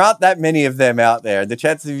 I mean, there aren't that many of them out there. The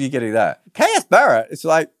chances of you getting that. KS Barrett, it's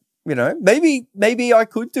like, maybe I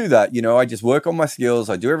could do that. I just work on my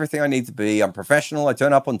skills. I do everything I need to be. I'm professional. I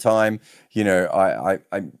turn up on time. I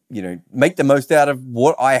make the most out of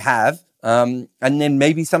what I have. And then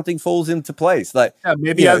maybe something falls into place. Like,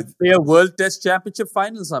 maybe I'll play a World Test Championship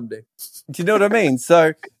final someday. Do you know what I mean?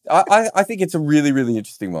 So I think it's a really, really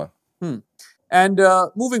interesting one. And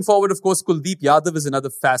moving forward, of course, Kuldeep Yadav is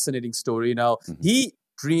another fascinating story. Now, he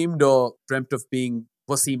dreamt of being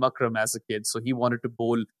Wasim Akram as a kid. So he wanted to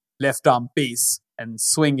bowl left arm pace and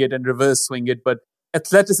swing it and reverse swing it. But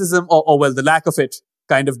athleticism, or the lack of it,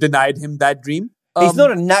 kind of denied him that dream. He's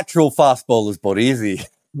not a natural fast bowler's body, is he?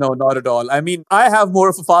 No, not at all. I mean, I have more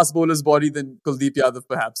of a fast bowler's body than Kuldeep Yadav,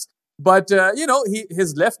 perhaps. But,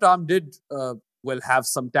 his left arm did have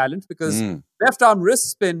some talent because left arm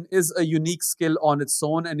wrist spin is a unique skill on its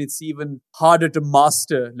own, and it's even harder to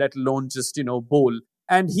master, let alone just, bowl.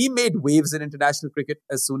 And he made waves in international cricket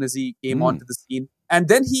as soon as he came onto the scene. And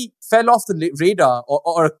then he fell off the radar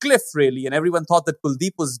or a cliff, really. And everyone thought that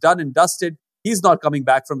Kuldeep was done and dusted. He's not coming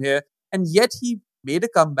back from here. And yet he made a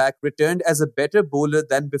comeback, returned as a better bowler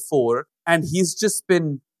than before. And he's just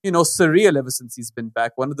been, surreal ever since he's been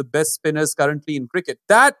back. One of the best spinners currently in cricket.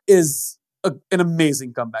 That is an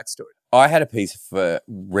amazing comeback story. I had a piece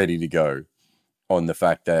ready to go on the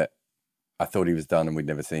fact that I thought he was done and we'd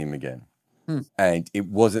never see him again. And it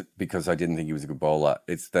wasn't because I didn't think he was a good bowler.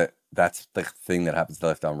 It's that's the thing that happens to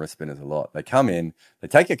left-arm wrist spinners a lot. They come in, they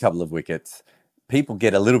take a couple of wickets, people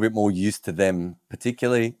get a little bit more used to them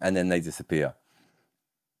particularly, and then they disappear.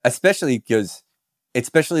 Especially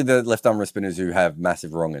the left-arm wrist spinners who have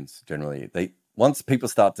massive wrong-uns, generally. Once people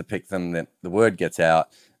start to pick them, then the word gets out,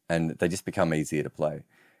 and they just become easier to play.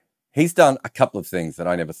 He's done a couple of things that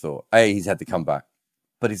I never thought. He's had to come back,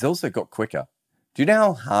 but he's also got quicker. Do you know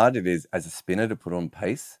how hard it is as a spinner to put on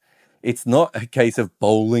pace? It's not a case of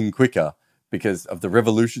bowling quicker because of the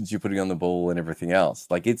revolutions you're putting on the ball and everything else.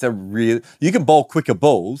 Like, it's you can bowl quicker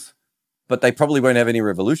balls, but they probably won't have any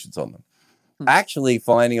revolutions on them. Actually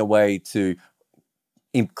finding a way to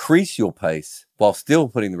increase your pace while still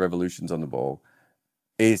putting the revolutions on the ball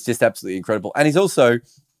is just absolutely incredible. And he's also,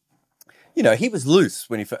 he was loose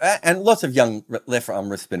when and lots of young left arm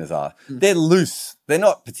wrist spinners are. They're loose. They're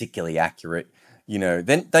not particularly accurate.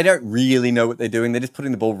 then they don't really know what they're doing. They're just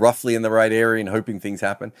putting the ball roughly in the right area and hoping things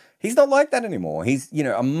happen. He's not like that anymore. He's,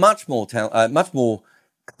 a much more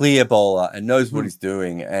clear bowler and knows what he's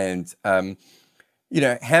doing. And,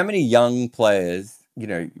 how many young players,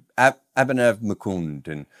 Abhinav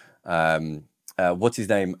Mukund and what's his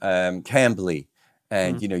name, Camberley,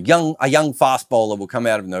 and a young fast bowler will come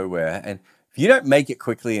out of nowhere. And if you don't make it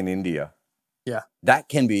quickly in India, that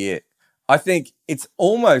can be it. I think it's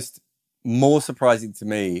almost more surprising to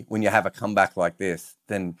me when you have a comeback like this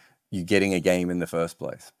than you getting a game in the first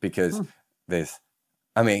place, because the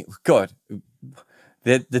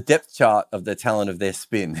depth chart of the talent of their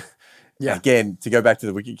spin, again, to go back to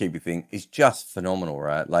the wicketkeeping thing, is just phenomenal,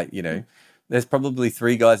 right? Like, there's probably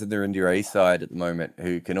 3 guys in their India A side at the moment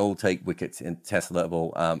who can all take wickets in test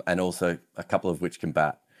level, and also a couple of which can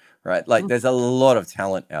bat, right? Like, there's a lot of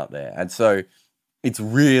talent out there. And so it's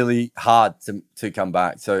really hard to come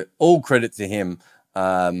back. So all credit to him.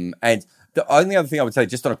 And the only other thing I would say,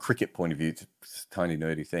 just on a cricket point of view, it's a tiny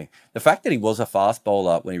nerdy thing, the fact that he was a fast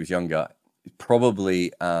bowler when he was younger is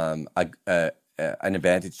probably an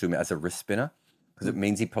advantage to him as a wrist spinner, because it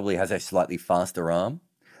means he probably has a slightly faster arm.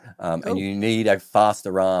 And you need a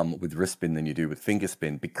faster arm with wrist spin than you do with finger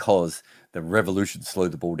spin, because the revolution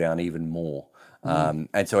slowed the ball down even more.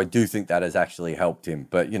 And so I do think that has actually helped him.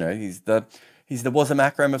 But, he's the Wasm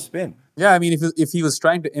Akram of spin. Yeah, I mean, if he was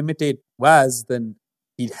trying to imitate Waz, then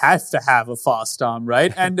he'd have to have a fast arm,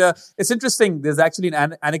 right? And it's interesting. There's actually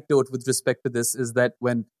an anecdote with respect to this, is that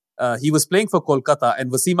when he was playing for Kolkata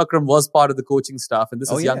and Wasim Akram was part of the coaching staff, and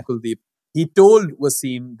this is young Kuldeep, he told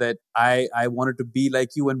Wasim that I wanted to be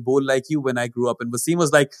like you and bowl like you when I grew up. And Wasim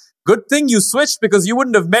was like, good thing you switched, because you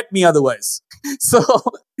wouldn't have met me otherwise. So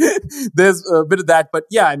there's a bit of that. But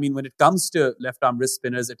yeah, I mean, when it comes to left-arm wrist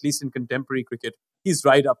spinners, at least in contemporary cricket, he's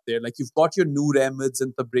right up there. Like, you've got your Noor Ahmeds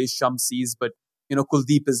and Tabraiz Shamsis, but,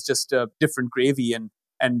 Kuldeep is just a different gravy.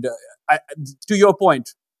 And to your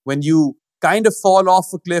point, when you kind of fall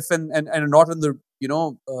off a cliff and are not on the,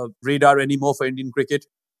 radar anymore for Indian cricket,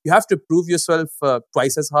 you have to prove yourself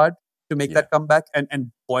twice as hard to make that comeback.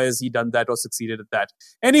 And boy, has he done that or succeeded at that.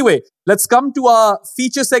 Anyway, let's come to our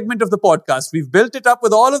feature segment of the podcast. We've built it up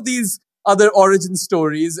with all of these other origin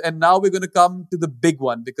stories, and now we're going to come to the big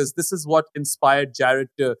one, because this is what inspired Jared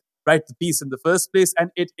to write the piece in the first place, and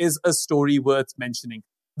it is a story worth mentioning.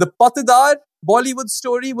 The Patidar Bollywood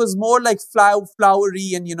story was more like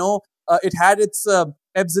flowery, and, it had its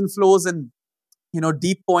ebbs and flows and,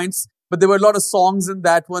 deep points. But there were a lot of songs in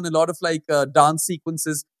that one, a lot of dance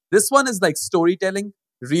sequences. This one is like storytelling,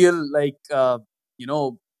 real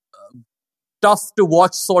tough to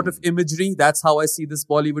watch sort of imagery. That's how I see this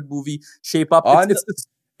Bollywood movie shape up.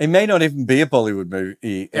 It may not even be a Bollywood movie.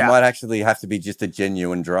 It might actually have to be just a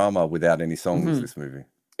genuine drama without any songs, this movie.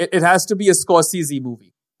 It has to be a Scorsese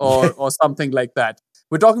movie or something like that.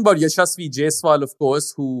 We're talking about Yashasvi Jaiswal, of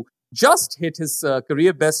course, who just hit his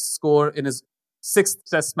career best score in his 6th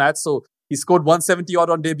test match. So he scored 170 odd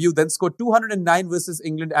on debut, then scored 209 versus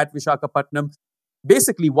England at Vishakhapatnam.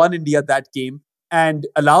 Basically won India that game and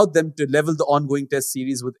allowed them to level the ongoing test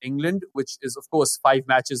series with England, which is, of course, 5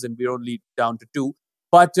 matches and we're only down to 2.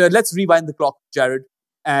 But let's rewind the clock, Jared.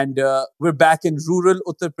 And we're back in rural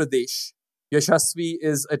Uttar Pradesh. Yashasvi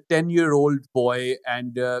is a 10-year-old boy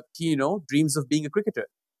and he, dreams of being a cricketer.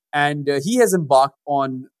 And he has embarked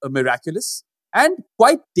on a miraculous and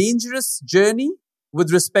quite dangerous journey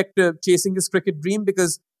with respect to chasing his cricket dream,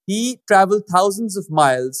 because he traveled thousands of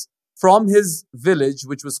miles from his village,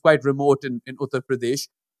 which was quite remote in Uttar Pradesh,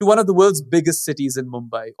 to one of the world's biggest cities in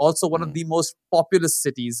Mumbai, also one of the most populous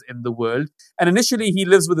cities in the world. And initially, he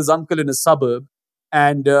lives with his uncle in a suburb.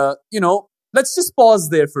 And, let's just pause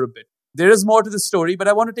there for a bit. There is more to the story, but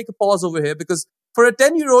I want to take a pause over here, because for a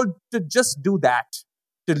 10-year-old to just do that,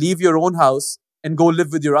 to leave your own house and go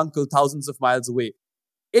live with your uncle thousands of miles away,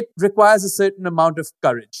 it requires a certain amount of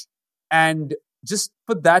courage. And just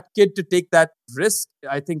for that kid to take that risk,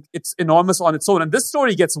 I think it's enormous on its own. And this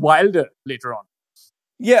story gets wilder later on.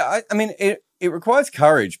 Yeah, I mean, it requires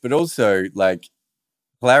courage, but also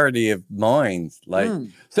clarity of mind.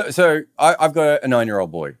 So I've got a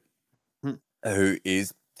 9-year-old boy who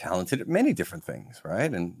is talented at many different things,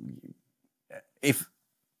 right? And if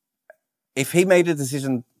he made a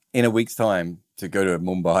decision in a week's time to go to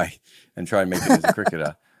Mumbai and try and make it as a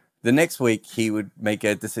cricketer, the next week he would make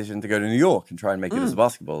a decision to go to New York and try and make it as a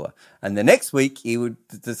basketballer. And the next week he would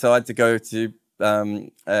decide to go to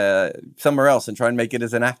somewhere else and try and make it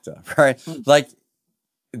as an actor, right?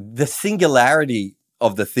 The singularity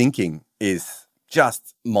of the thinking is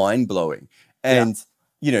just mind-blowing. And,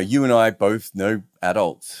 you and I both know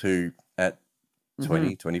adults who at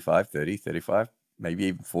 20, 25, 30, 35, maybe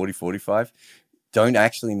even 40, 45, don't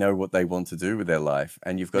actually know what they want to do with their life.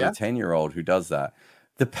 And you've got a 10-year-old who does that.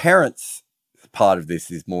 The parents part of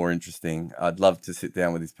this is more interesting. I'd love to sit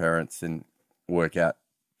down with his parents and work out,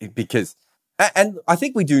 because, and I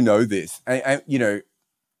think we do know this, you know,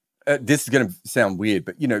 this is going to sound weird,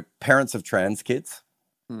 but, you know, parents of trans kids,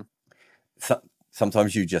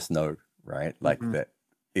 sometimes you just know, right? Like that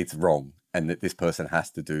it's wrong and that this person has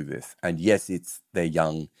to do this. And yes, they're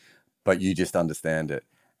young, but you just understand it.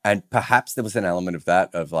 And perhaps there was an element of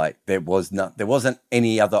that, of like, there wasn't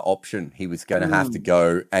any other option. He was going to have to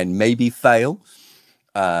go and maybe fail,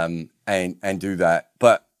 and do that.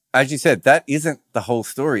 But as you said, that isn't the whole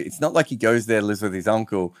story. It's not like he goes there, lives with his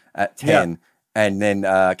uncle at 10, and then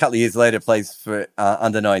a couple of years later plays for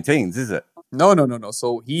under 19s, is it? No.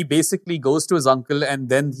 So he basically goes to his uncle, and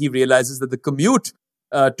then he realizes that the commute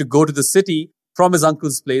to go to the city from his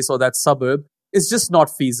uncle's place or that suburb is just not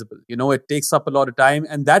feasible. You know, it takes up a lot of time,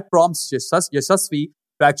 and that prompts Yashasvi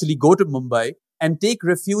to actually go to Mumbai and take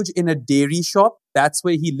refuge in a dairy shop. That's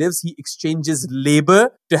where he lives. He exchanges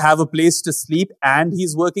labor to have a place to sleep, and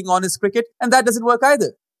he's working on his cricket, and that doesn't work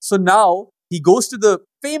either. So now he goes to the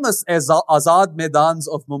famous Azad Maidans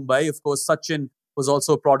of Mumbai. Of course, Sachin was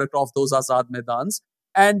also a product of those Azad Maidans.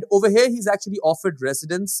 And over here, he's actually offered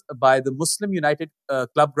residence by the Muslim United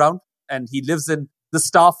Club ground, and he lives in the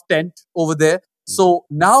staff tent over there. So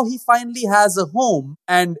now he finally has a home,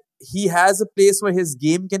 and he has a place where his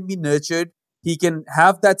game can be nurtured. He can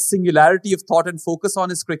have that singularity of thought and focus on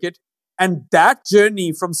his cricket. And that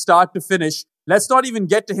journey from start to finish, let's not even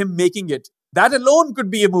get to him making it. That alone could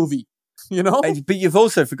be a movie, you know? But you've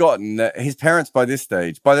also forgotten that his parents by this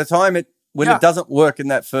stage, by the time it doesn't work in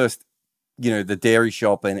that first, you know, the dairy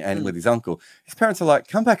shop and with his uncle, his parents are like,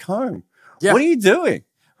 come back home. Yeah. What are you doing?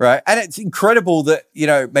 Right. And it's incredible that, you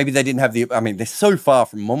know, maybe they didn't have they're so far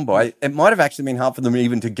from Mumbai. It might have actually been hard for them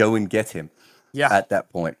even to go and get him at that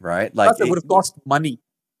point. Right. Like, it would have cost money,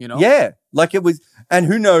 you know? Yeah. Like it was, and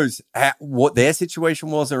who knows what their situation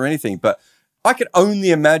was or anything. But I could only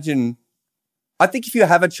imagine, I think if you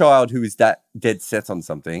have a child who is that dead set on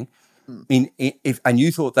something, and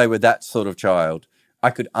you thought they were that sort of child, I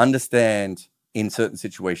could understand in certain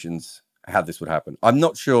situations how this would happen. I'm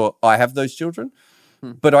not sure I have those children.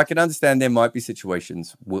 But I can understand there might be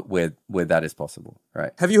situations where that is possible,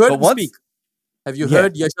 right? Have you heard him speak? Have you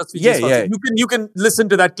heard Yashasvi? Yeah. You can listen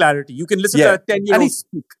to that clarity. You can listen to a 10-year-old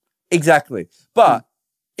speak. Exactly. But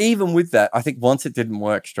even with that, I think once it didn't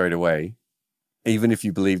work straight away, even if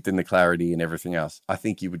you believed in the clarity and everything else, I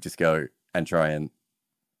think you would just go and try and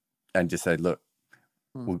just say, look,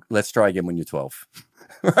 let's try again when you're 12.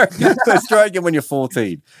 Right? Let's try again when you're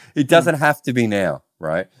 14. It doesn't have to be now,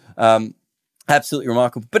 right? Absolutely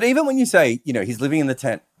remarkable. But even when you say, you know, he's living in the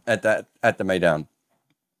tent at the Maidan,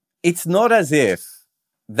 it's not as if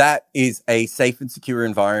that is a safe and secure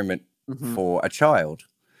environment for a child,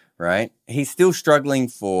 right? He's still struggling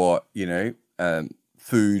for, you know,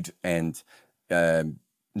 food and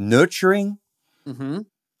nurturing.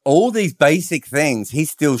 All these basic things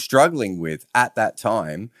he's still struggling with at that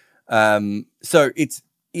time. So it's,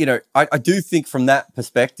 you know, I do think from that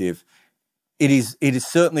perspective, it is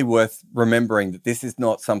certainly worth remembering that this is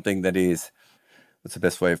not something that is, what's the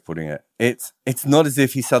best way of putting it? It's not as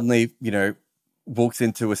if he suddenly, you know, walks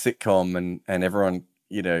into a sitcom and everyone,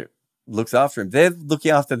 you know, looks after him. They're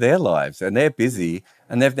looking after their lives and they're busy,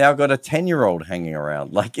 and they've now got a 10-year-old hanging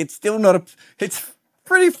around. Like, it's still not it's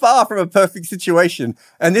pretty far from a perfect situation.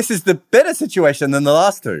 And this is the better situation than the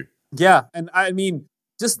last two. Yeah. And I mean,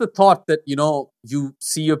 just the thought that, you know, you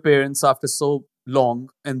see your parents after so long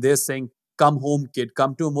and they're saying, come home, kid,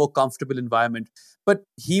 come to a more comfortable environment. But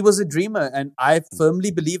he was a dreamer, and I firmly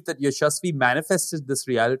believe that Yashasvi manifested this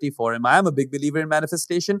reality for him. I am a big believer in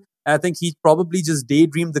manifestation, and I think he probably just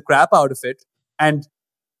daydreamed the crap out of it and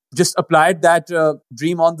just applied that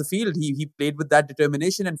dream on the field. He played with that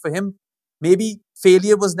determination, and for him, maybe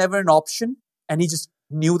failure was never an option, and he just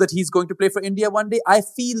knew that he's going to play for India one day. I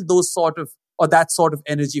feel that sort of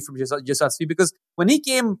energy from Yashasvi, because when he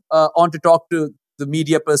came on to talk to the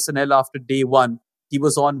media personnel after day one, he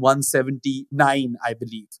was on 179, I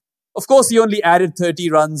believe. Of course, he only added 30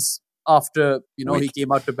 runs after, you know, he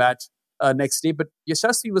came out to bat next day. But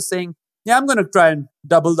Yashasvi was saying, yeah, I'm going to try and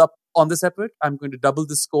double up on this effort. I'm going to double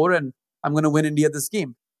the score and I'm going to win India this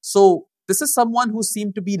game. So this is someone who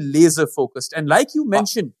seemed to be laser focused. And like you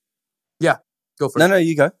mentioned, go for it. No,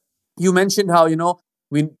 you go. You mentioned how, you know,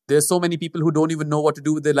 there's so many people who don't even know what to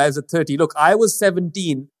do with their lives at 30. Look, I was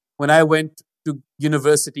 17 when I went to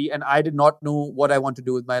university, and I did not know what I want to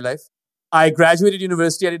do with my life. I graduated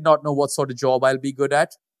university. I did not know what sort of job I'll be good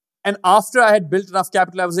at. And after I had built enough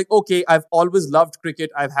capital, I was like, okay, I've always loved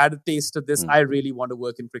cricket. I've had a taste of this. I really want to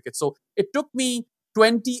work in cricket. So it took me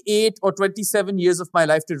 28 or 27 years of my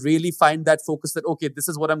life to really find that focus that, okay, this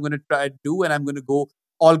is what I'm going to try to do, and I'm going to go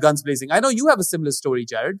all guns blazing. I know you have a similar story,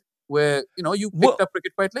 Jared, where, you picked up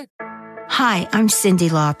cricket quite late. Hi, I'm Cyndi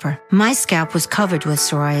Lauper. My scalp was covered with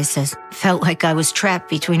psoriasis. Felt like I was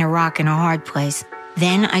trapped between a rock and a hard place.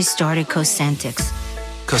 Then I started Cosentyx.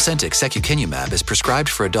 Cosentyx secukinumab is prescribed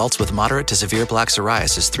for adults with moderate to severe plaque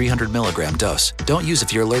psoriasis 300 milligram dose. Don't use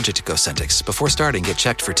if you're allergic to Cosentyx. Before starting, get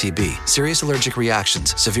checked for TB. Serious allergic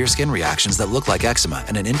reactions, severe skin reactions that look like eczema,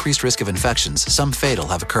 and an increased risk of infections, some fatal,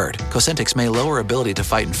 have occurred. Cosentyx may lower ability to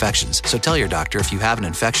fight infections, so tell your doctor if you have an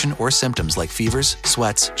infection or symptoms like fevers,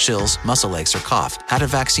 sweats, chills, muscle aches, or cough, had a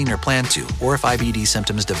vaccine or plan to, or if IBD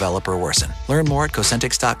symptoms develop or worsen. Learn more at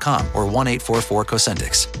Cosentyx.com or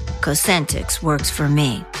 1-844-COSENTYX. Cosentyx works for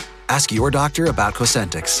me. Ask your doctor about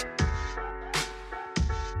Cosentyx.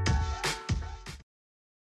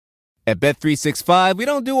 At Bet365, we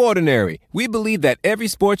don't do ordinary. We believe that every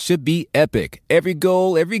sport should be epic. Every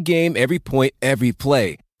goal, every game, every point, every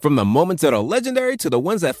play. From the moments that are legendary to the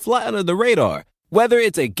ones that fly under the radar. Whether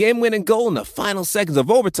it's a game-winning goal in the final seconds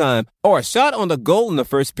of overtime or a shot on the goal in the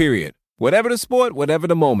first period. Whatever the sport, whatever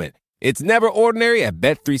the moment. It's never ordinary at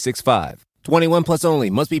Bet365. 21 plus only.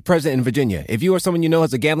 Must be present in Virginia. If you or someone you know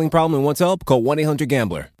has a gambling problem and wants help, call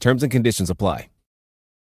 1-800-GAMBLER. Terms and conditions apply.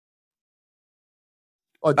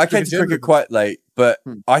 I came to cricket quite late, but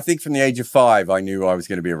I think from the age of 5, I knew I was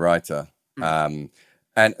going to be a writer. And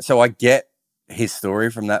so I get his story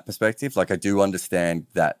from that perspective. Like, I do understand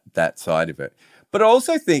that side of it. But I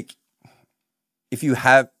also think if you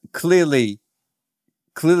have clearly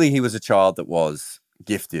he was a child that was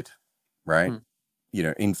gifted, right?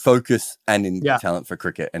 In focus and in talent for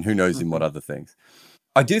cricket, and who knows in what other things.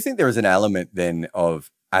 I do think there is an element then of,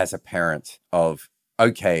 as a parent, of,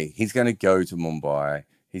 okay, he's going to go to Mumbai,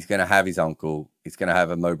 he's going to have his uncle, he's going to have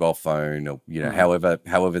a mobile phone, or,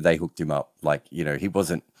 however they hooked him up. Like, he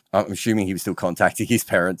wasn't, I'm assuming he was still contacting his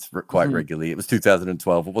parents quite regularly. It was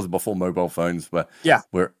 2012. It wasn't before mobile phones were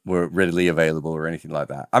readily available or anything like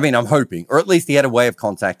that. I mean, I'm hoping, or at least he had a way of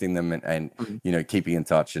contacting them and keeping in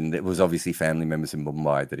touch. And it was obviously family members in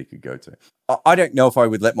Mumbai that he could go to. I don't know if I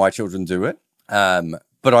would let my children do it.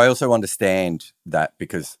 But I also understand that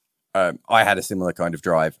because I had a similar kind of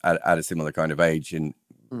drive at a similar kind of age. And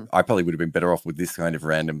I probably would have been better off with this kind of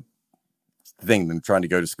random thing than trying to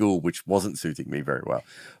go to school, which wasn't suiting me very well.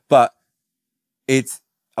 But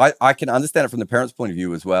I can understand it from the parents' point of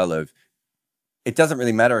view as well, of it doesn't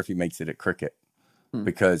really matter if he makes it at cricket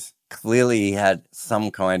because clearly he had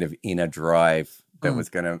some kind of inner drive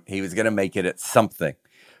that he was gonna make it at something.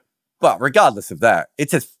 But regardless of that,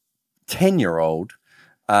 it's a 10-year-old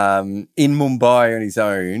in Mumbai on his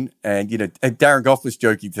own. And Darren Goff was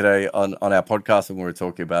joking today on our podcast when we were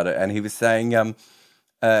talking about it, and he was saying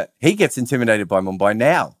he gets intimidated by Mumbai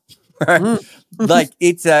now. Right? Like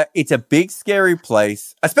it's a big, scary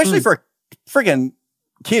place, especially for a friggin'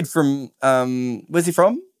 kid from where's he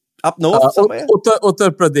from? Up north somewhere? Uttar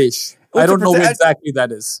Pradesh. I don't know where exactly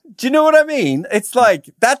that is. Do you know what I mean? It's like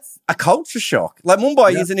that's a culture shock. Like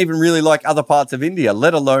Mumbai isn't even really like other parts of India,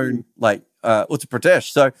 let alone like Uttar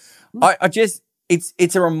Pradesh. So I just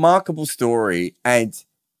it's a remarkable story, and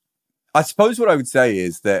I suppose what I would say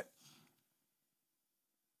is that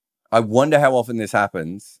I wonder how often this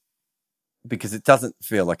happens because it doesn't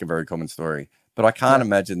feel like a very common story. But I can't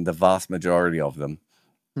imagine the vast majority of them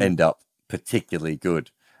end up particularly good,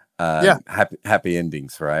 happy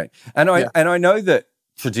endings, right? And I know that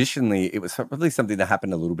traditionally it was probably something that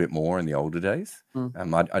happened a little bit more in the older days.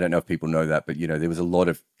 I don't know if people know that, but there was a lot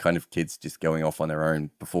of kind of kids just going off on their own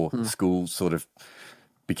before school sort of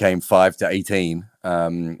became 5 to 18.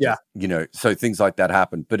 So things like that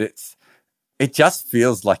happened, but it just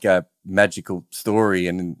feels like a magical story.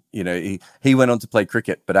 And, he went on to play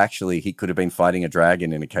cricket, but actually he could have been fighting a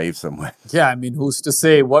dragon in a cave somewhere. Yeah, I mean, who's to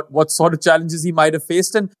say what sort of challenges he might have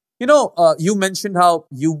faced? And, you mentioned how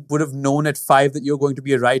you would have known at 5 that you're going to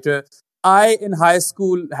be a writer. I, in high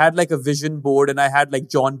school, had like a vision board and I had like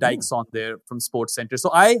John Dykes on there from Sports Center.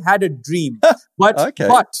 So I had a dream,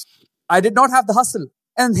 but I did not have the hustle.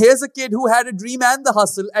 And here's a kid who had a dream and the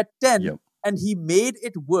hustle at 10 and he made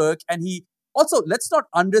it work. And he also, let's not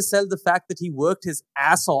undersell the fact that he worked his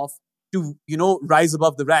ass off to, rise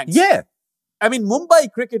above the ranks. Yeah. I mean,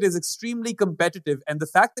 Mumbai cricket is extremely competitive. And the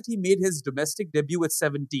fact that he made his domestic debut at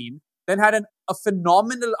 17, then had a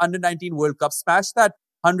phenomenal under-19 World Cup, smashed that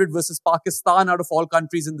 100 versus Pakistan out of all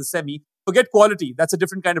countries in the semi. Forget quality. That's a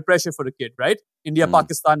different kind of pressure for a kid, right? India,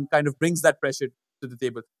 Pakistan kind of brings that pressure to the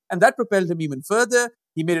table. And that propelled him even further.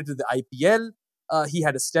 He made it to the IPL. He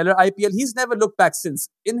had a stellar IPL. He's never looked back since.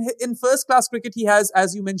 In first-class cricket, he has,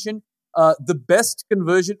 as you mentioned, the best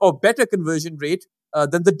conversion or better conversion rate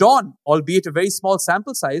than the Don, albeit a very small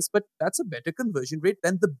sample size, but that's a better conversion rate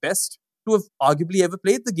than the best to have arguably ever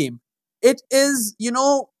played the game. It is,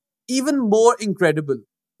 even more incredible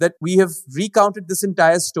that we have recounted this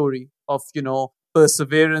entire story of,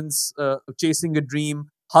 perseverance, chasing a dream,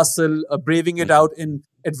 hustle, braving it out in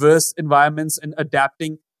adverse environments and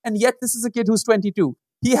adapting. And yet this is a kid who's 22.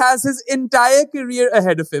 He has his entire career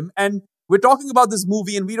ahead of him. And we're talking about this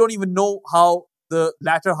movie and we don't even know how the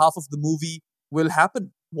latter half of the movie will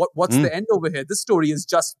happen. What's the end over here? This story has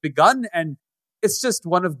just begun and it's just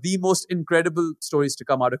one of the most incredible stories to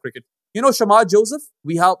come out of cricket. Shamar Joseph,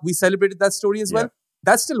 we celebrated that story as well.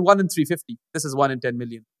 That's still 1 in 350. This is 1 in 10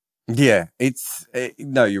 million. Yeah,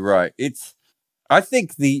 no, you're right. I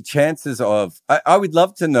think the chances of, I would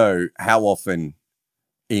love to know how often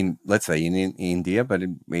let's say in India, but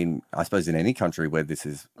I suppose in any country where this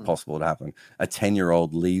is possible to happen, a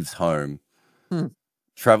 10-year-old leaves home,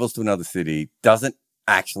 travels to another city, doesn't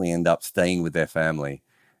actually end up staying with their family,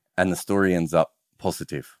 and the story ends up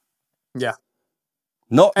positive. Yeah.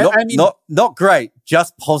 Not great,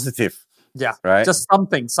 just positive. Yeah. Right. Just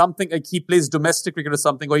something like he plays domestic cricket or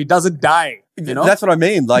something, or he doesn't die. That's what I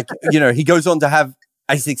mean. Like, he goes on to have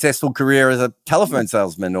a successful career as a telephone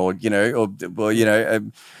salesman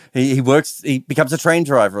he becomes a train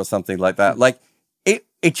driver or something like that. Like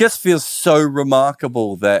it just feels so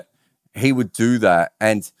remarkable that he would do that.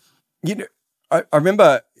 And, I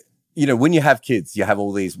remember, when you have kids, you have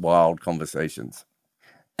all these wild conversations.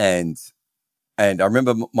 And I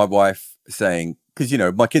remember my wife saying, because,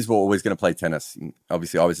 my kids were always going to play tennis. And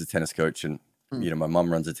obviously, I was a tennis coach and, my mum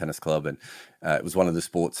runs a tennis club and it was one of the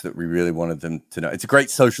sports that we really wanted them to know. It's a great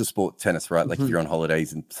social sport, tennis, right? Like if you're on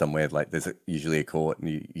holidays and somewhere, like there's usually a court and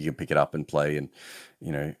you can pick it up and play and,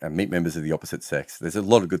 and meet members of the opposite sex. There's a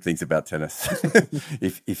lot of good things about tennis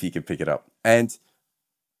if you can pick it up. And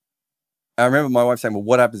I remember my wife saying, well,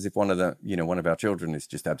 what happens if one of our children is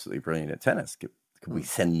just absolutely brilliant at tennis? Could we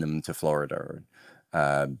send them to Florida?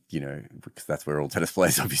 Because that's where all tennis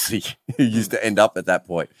players obviously used to end up at that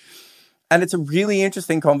point. And it's a really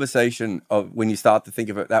interesting conversation of when you start to think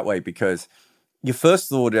of it that way, because your first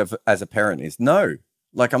thought as a parent is, no,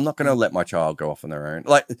 like I'm not going to let my child go off on their own.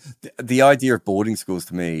 Like the idea of boarding schools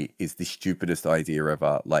to me is the stupidest idea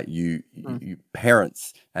ever. Like you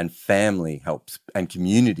parents and family helps and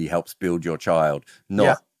community helps build your child,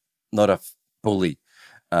 not a bully.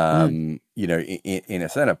 In a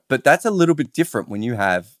center. But that's a little bit different when you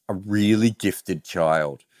have a really gifted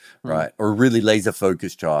child, right? Or a really laser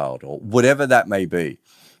focused child or whatever that may be.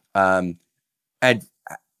 And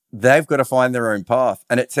they've got to find their own path.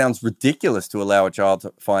 And it sounds ridiculous to allow a child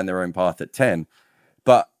to find their own path at 10.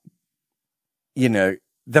 But,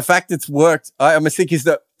 the fact it's worked, I think is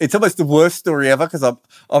that it's almost the worst story ever, because I'm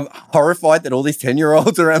horrified that all these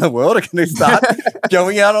 10-year-olds around the world are going to start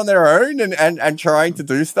going out on their own and trying to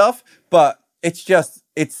do stuff. But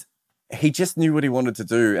he just knew what he wanted to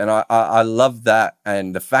do. And I love that.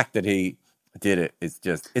 And the fact that he did it is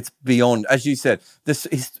it's beyond, as you said,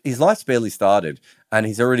 his life's barely started and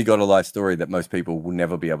he's already got a life story that most people will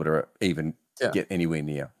never be able to even get anywhere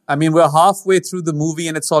near. I mean, we're halfway through the movie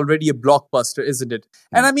and it's already a blockbuster, isn't it?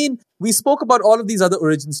 And I mean, we spoke about all of these other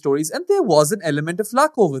origin stories and there was an element of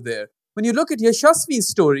luck over there. When you look at Yashasvi's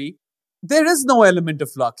story, there is no element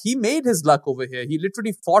of luck. He made his luck over here. He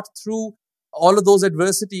literally fought through all of those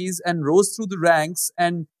adversities and rose through the ranks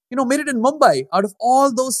and, made it in Mumbai out of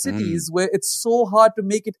all those cities where it's so hard to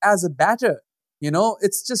make it as a batter.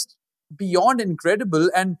 It's just beyond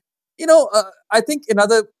incredible. And, I think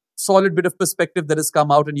another solid bit of perspective that has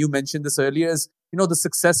come out, and you mentioned this earlier, is, the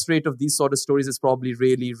success rate of these sort of stories is probably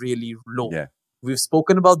really, really low. Yeah. We've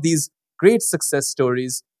spoken about these great success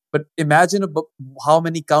stories, but imagine how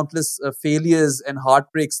many countless failures and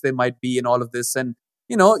heartbreaks there might be in all of this. And,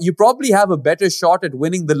 you probably have a better shot at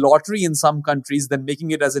winning the lottery in some countries than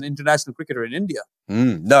making it as an international cricketer in India.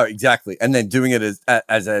 No, exactly. And then doing it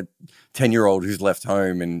as a 10-year-old who's left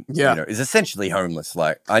home and, is essentially homeless.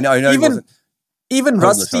 Like, I know he wasn't. Even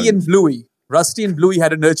Rusty and Bluey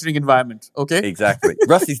had a nurturing environment, okay? Exactly.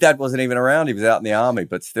 Rusty's dad wasn't even around. He was out in the army,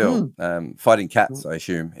 but still fighting cats, I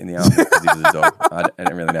assume, in the army because he was a dog. I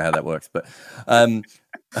don't really know how that works. But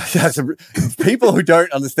people who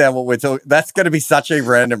don't understand what we're talking, that's going to be such a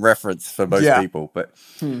random reference for most people.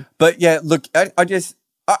 But yeah, look, I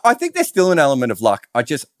think there's still an element of luck.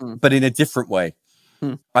 But in a different way.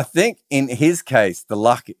 I think in his case, the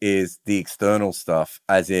luck is the external stuff,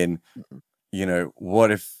 as in,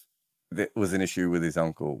 what if there was an issue with his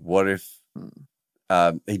uncle? What if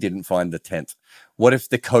he didn't find the 10th? What if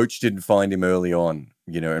the coach didn't find him early on,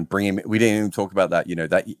 and bring him? We didn't even talk about that,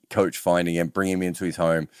 that coach finding him, bring him into his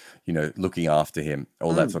home, looking after him,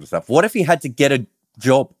 all that sort of stuff. What if he had to get a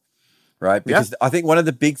job, right? Because I think one of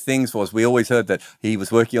the big things was we always heard that he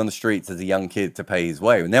was working on the streets as a young kid to pay his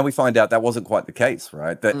way. And now we find out that wasn't quite the case,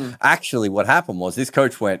 right? That actually what happened was this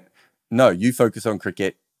coach went, no, you focus on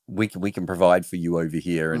cricket. We can provide for you over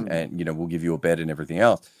here, and we'll give you a bed and everything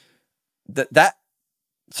else.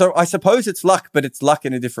 So I suppose it's luck, but it's luck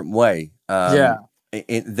in a different way than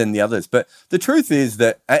the others. But the truth is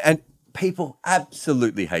that, and people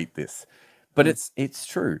absolutely hate this, but it's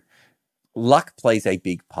true. Luck plays a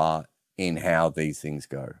big part in how these things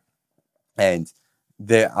go. And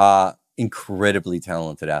there are incredibly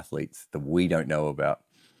talented athletes that we don't know about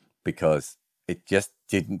because it just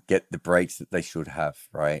didn't get the breaks that they should have,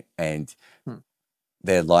 right? And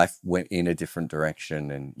their life went in a different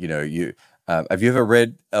direction. And, have you ever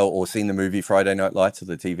read or seen the movie Friday Night Lights, or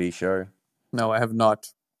the TV show? No, I have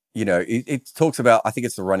not. It talks about, I think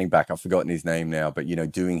it's the running back, I've forgotten his name now, but,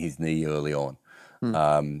 doing his knee early on.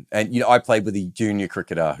 And, I played with a junior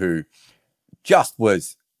cricketer who just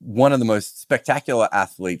was one of the most spectacular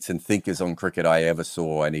athletes and thinkers on cricket I ever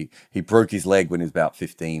saw. And he broke his leg when he was about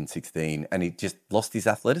 15, 16, and he just lost his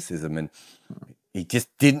athleticism, and he just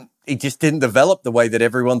didn't develop the way that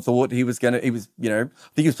everyone thought he was going to. He was, I think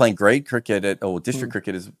he was playing grade cricket or district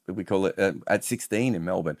cricket, as we call it, at 16 in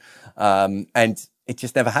Melbourne. And it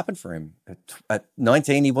just never happened for him. At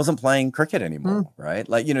 19, he wasn't playing cricket anymore, right?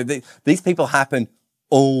 Like, these people happen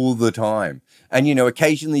all the time. And,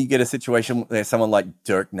 occasionally you get a situation where someone like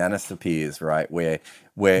Dirk Nannis appears, right? Where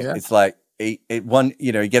it's like, he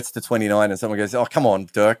gets to 29 and someone goes, oh, come on,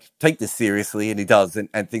 Dirk, take this seriously. And he does.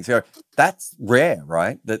 And things go, that's rare,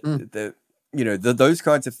 right? Those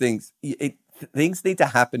kinds of things, things need to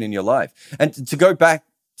happen in your life. And to go back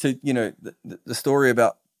to, the story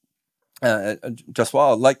about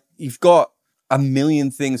Jaswal, like, you've got a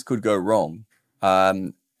million things could go wrong.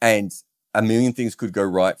 And a million things could go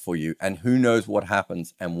right for you. And who knows what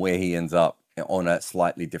happens and where he ends up on a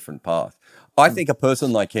slightly different path. I think a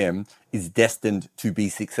person like him is destined to be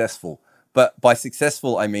successful. But by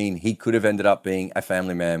successful, I mean he could have ended up being a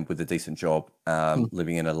family man with a decent job,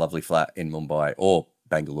 living in a lovely flat in Mumbai or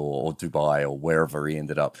Bangalore or Dubai or wherever he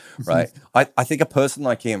ended up, right? I think a person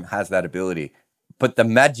like him has that ability. But the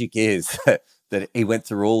magic is that he went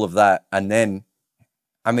through all of that. And then,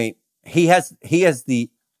 I mean, he has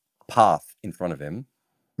the path in front of him.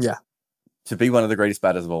 Yeah. To be one of the greatest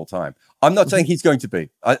batters of all time. I'm not saying he's going to be.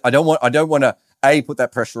 I don't want to put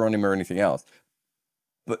that pressure on him or anything else.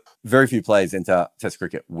 But very few players enter Test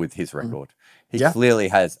cricket with his record. He clearly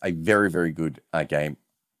has a very, very good game.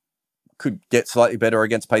 Could get slightly better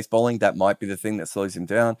against pace bowling. That might be the thing that slows him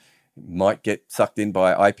down. He might get sucked in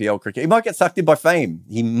by IPL cricket. He might get sucked in by fame.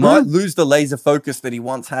 He might lose the laser focus that he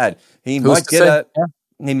once had. He might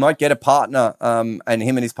get a partner, and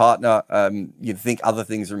him and his partner, you'd think other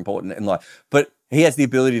things are important in life. But he has the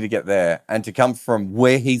ability to get there, and to come from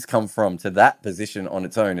where he's come from to that position on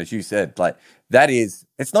its own, as you said, like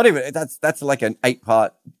it's not even, that's like an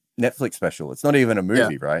 8-part Netflix special. It's not even a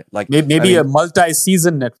movie, right? Like maybe a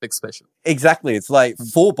multi-season Netflix special. Exactly. It's like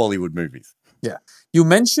 4 Bollywood movies. Yeah. You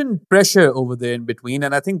mentioned pressure over there in between,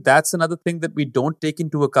 and I think that's another thing that we don't take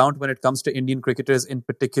into account when it comes to Indian cricketers in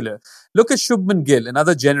particular. Look at Shubman Gill,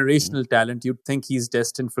 another generational talent. You'd think he's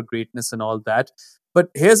destined for greatness and all that.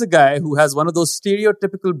 But here's a guy who has one of those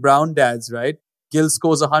stereotypical brown dads, right? Gill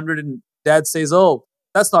scores 100 and dad says, oh,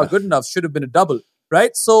 that's not good enough. Should have been a double,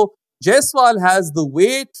 right? So Jaiswal has the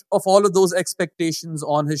weight of all of those expectations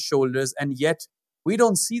on his shoulders, and yet we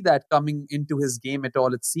don't see that coming into his game at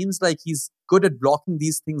all. It seems like he's good at blocking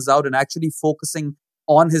these things out and actually focusing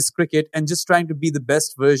on his cricket and just trying to be the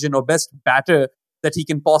best version or best batter that he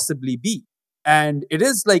can possibly be. And it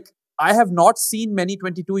is like, I have not seen many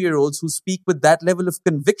 22-year-olds who speak with that level of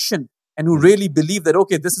conviction and who really believe that,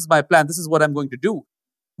 okay, this is my plan, this is what I'm going to do.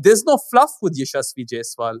 There's no fluff with Yashasvi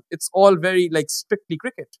Jaiswal. It's all very strictly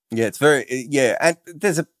cricket. Yeah, it's very, and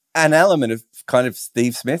there's an element of kind of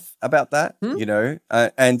Steve Smith about that,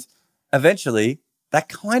 and eventually that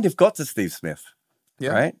kind of got to Steve Smith,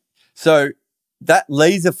 right? So that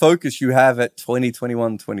laser focus you have at 20,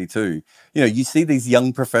 21, 22, you see these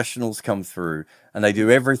young professionals come through and they do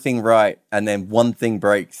everything right, and then one thing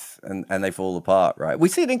breaks and they fall apart, right? We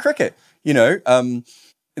see it in cricket,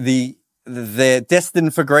 they're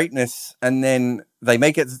destined for greatness, and then they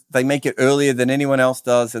make it earlier than anyone else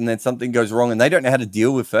does, and then something goes wrong and they don't know how to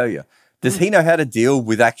deal with failure. Does he know how to deal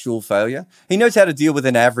with actual failure? He knows how to deal with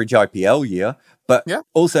an average IPL year, but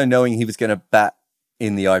also knowing he was going to bat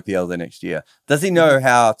in the IPL the next year? Does he know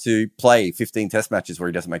how to play 15 test matches where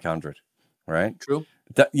he doesn't make 100? Right? True.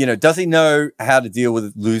 Does he know how to deal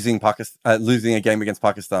with losing a game against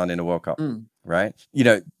Pakistan in a World Cup? Right?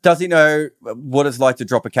 Does he know what it's like to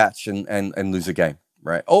drop a catch and lose a game?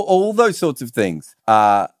 Right? All those sorts of things.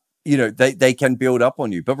 They can build up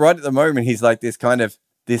on you. But right at the moment, he's like this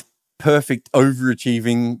perfect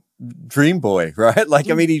overachieving dream boy, right? Like,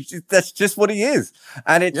 I mean, that's just what he is.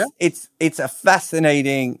 And it's a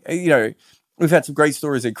fascinating, we've had some great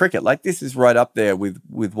stories in cricket. Like, this is right up there with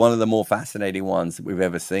one of the more fascinating ones that we've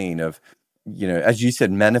ever seen of, as you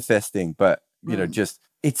said, manifesting, but, just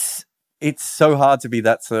it's so hard to be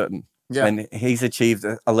that certain. Yeah. And he's achieved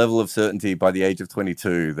a level of certainty by the age of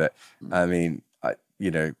 22 that, I mean,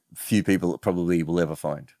 few people probably will ever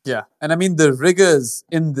find. Yeah. And I mean, the rigors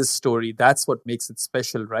in this story, that's what makes it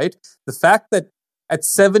special, right? The fact that at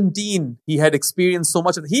 17, he had experienced so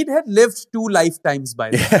much. He had lived 2 lifetimes by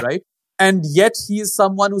then, right? And yet he is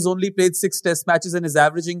someone who's only played 6 test matches and is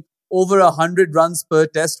averaging over 100 runs per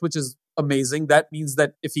test, which is amazing. That means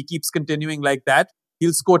that if he keeps continuing like that,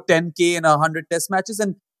 he'll score 10K in 100 test matches.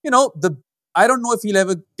 And, I don't know if he'll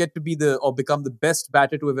ever get to be or become the best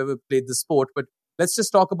batter to have ever played the sport, but let's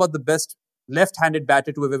just talk about the best left-handed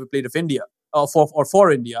batter to have ever played for India. I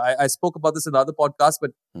spoke about this in the other podcast,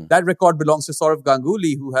 but that record belongs to Sourav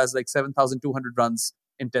Ganguly, who has like 7,200 runs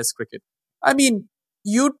in Test cricket. I mean,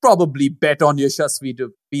 you'd probably bet on Yashasvi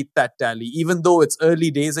to beat that tally, even though it's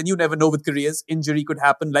early days and you never know with careers. Injury could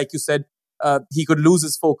happen. Like you said, he could lose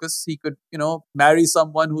his focus. He could, marry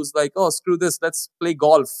someone who's like, oh, screw this, let's play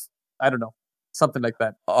golf. I don't know. Something like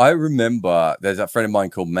that. I remember there's a friend of mine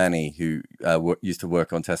called Manny who used to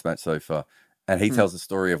work on Test Match Sofa, and he tells the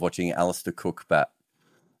story of watching Alistair Cook bat.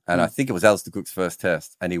 And I think it was Alistair Cook's first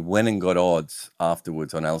test, and he went and got odds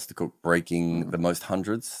afterwards on Alistair Cook breaking the most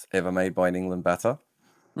hundreds ever made by an England batter.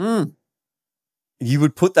 You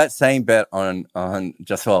would put that same bet on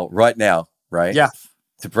Jaiswal right now, right? Yeah.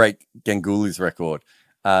 To break Ganguly's record.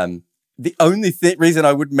 The only reason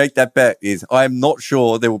I would make that bet is I am not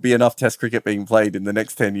sure there will be enough Test cricket being played in the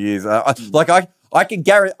next 10 years. I can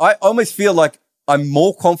guarantee. I almost feel like I'm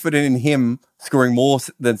more confident in him scoring more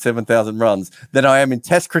than 7,000 runs than I am in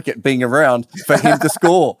Test cricket being around for him to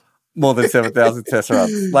score more than 7,000 Test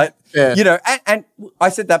runs. And I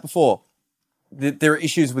said that before. There are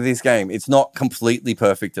issues with his game. It's not completely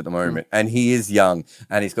perfect at the moment, and he is young,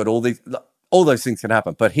 and he's got all those things can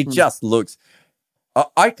happen. But he just looks.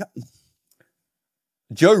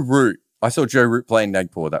 Joe Root. I saw Joe Root play in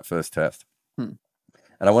Nagpur that first test. And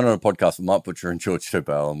I went on a podcast with Mark Butcher and George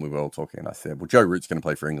Tibell, and we were all talking, and I said, well, Joe Root's going to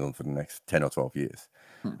play for England for the next 10 or 12 years.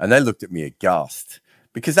 And they looked at me aghast,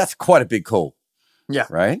 because that's quite a big call. Yeah.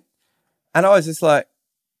 Right? And I was just like,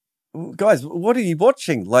 guys, what are you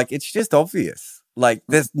watching? Like, it's just obvious. Like,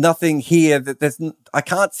 there's nothing here that I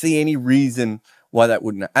can't see any reason why that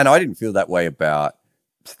wouldn't. And I didn't feel that way about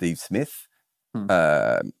Steve Smith.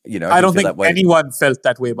 I don't think anyone felt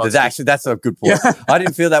that way about Actually, that's a good point. Yeah. I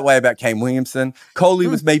didn't feel that way about Kane Williamson. Kohli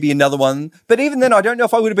was maybe another one. But even then, I don't know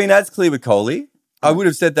if I would have been as clear with Kohli. I would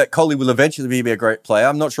have said that Kohli will eventually be a great player.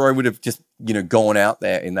 I'm not sure I would have just, gone out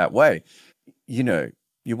there in that way. You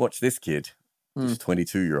watch this kid, who's a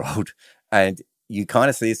 22-year-old, and you kind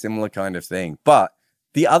of see a similar kind of thing. But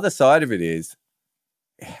the other side of it is,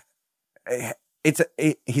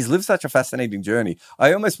 he's lived such a fascinating journey.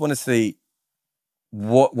 I almost want to see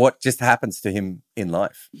what just happens to him in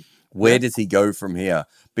life. Where does he go from here?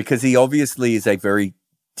 Because he obviously is a very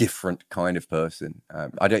different kind of person.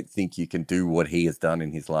 I don't think you can do what he has done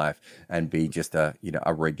in his life and be just a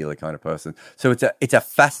regular kind of person. So it's a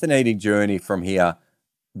fascinating journey from here,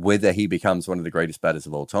 whether he becomes one of the greatest batters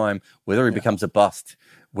of all time, whether he becomes a bust,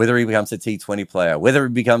 whether he becomes a T20 player, whether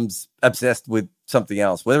he becomes obsessed with something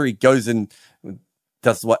else, whether he goes and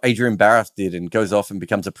does what Adrian Barras did and goes off and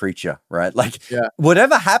becomes a preacher, right?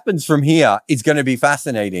 Whatever happens from here is going to be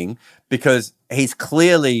fascinating, because he's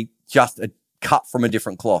clearly just a cut from a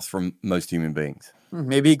different cloth from most human beings.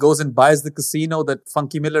 Maybe he goes and buys the casino that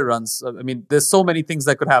Funky Miller runs. I mean, there's so many things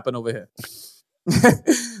that could happen over here.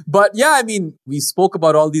 But yeah, I mean, we spoke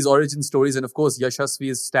about all these origin stories, and of course,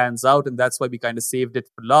 Yashasvi stands out, and that's why we kind of saved it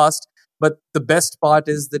for last. But the best part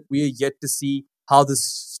is that we are yet to see how this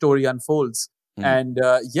story unfolds. And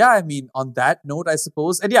I mean, on that note, I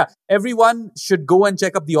suppose, and everyone should go and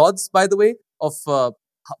check up the odds, by the way, of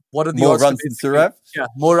what are the more odds runs than Saurav? Yeah,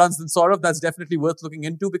 more runs than Saurav. That's definitely worth looking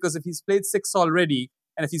into, because if he's played 6 already,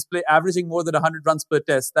 and if he's averaging more than 100 runs per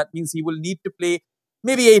test, that means he will need to play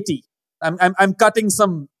maybe 80. I'm cutting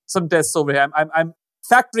some tests over here. I'm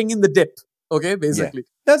factoring in the dip. Okay, basically.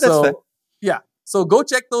 Yeah. No, that's fair. Yeah. So go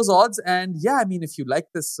check those odds. And yeah, I mean, if you like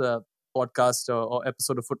this podcast or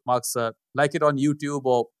episode of Footmarks, like it on YouTube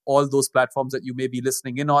or all those platforms that you may be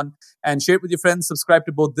listening in on, and share it with your friends. Subscribe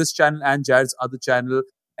to both this channel and Jared's other channel.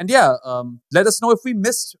 And yeah, let us know if we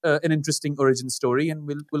missed an interesting origin story, and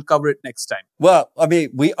we'll cover it next time. Well, I mean,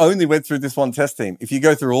 we only went through this one test team. If you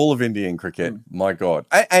go through all of Indian cricket, my God.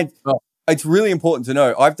 And it's really important to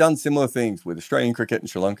know, I've done similar things with Australian cricket and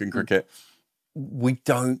Sri Lankan cricket. We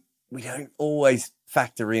don't always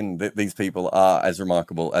factor in that these people are as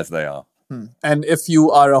remarkable as they are. And if you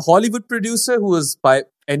are a Hollywood producer who is by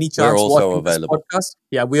any chance watching available. This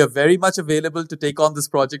podcast, we are very much available to take on this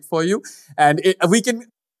project for you. And we can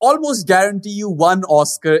almost guarantee you one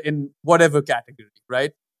Oscar in whatever category,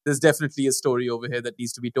 right? There's definitely a story over here that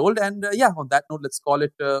needs to be told. And on that note, let's call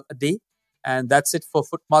it a day. And that's it for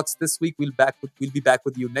Footmarks this week. We'll be back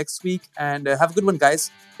with you next week. And have a good one, guys.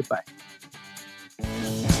 Goodbye.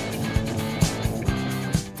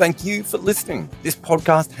 Thank you for listening. This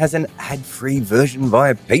podcast has an ad-free version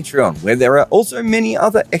via Patreon, where there are also many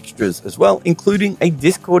other extras as well, including a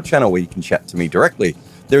Discord channel where you can chat to me directly.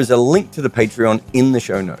 There is a link to the Patreon in the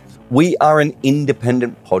show notes. We are an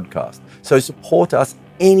independent podcast, so support us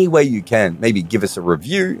any way you can. Maybe give us a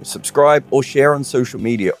review, subscribe, or share on social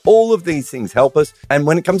media. All of these things help us. And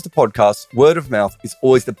when it comes to podcasts, word of mouth is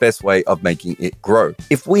always the best way of making it grow.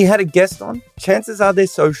 If we had a guest on, chances are their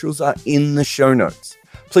socials are in the show notes.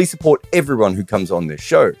 Please support everyone who comes on this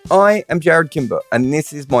show. I am Jared Kimber, and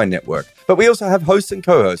this is my network. But we also have hosts and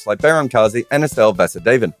co-hosts like Behram Kazi and Estelle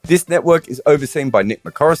Vasudevan. This network is overseen by Nick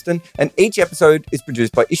McCorriston, and each episode is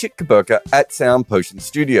produced by Ishit Kaburka at Sound Potion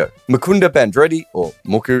Studio. Mukunda Bandreddi, or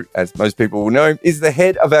Muku as most people will know, is the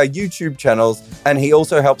head of our YouTube channels, and he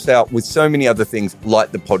also helps out with so many other things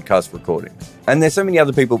like the podcast recording. And there's so many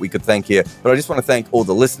other people we could thank here, but I just want to thank all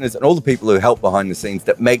the listeners and all the people who help behind the scenes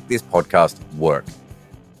that make this podcast work.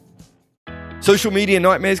 Social media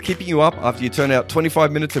nightmares keeping you up after you turn out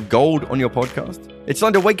 25 minutes of gold on your podcast? It's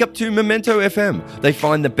time to wake up to Memento FM. They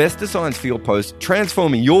find the best designs for your posts,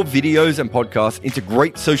 transforming your videos and podcasts into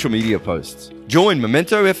great social media posts. Join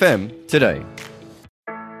Memento FM today.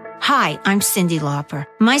 Hi, I'm Cyndi Lauper.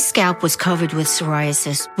 My scalp was covered with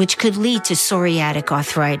psoriasis, which could lead to psoriatic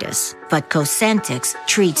arthritis. But Cosentyx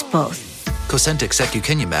treats both. Cosentyx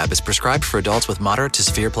secukinumab is prescribed for adults with moderate to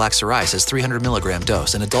severe plaque psoriasis 300 milligram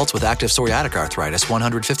dose and adults with active psoriatic arthritis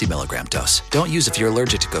 150 milligram dose. Don't use if you're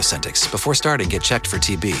allergic to Cosentyx. Before starting, get checked for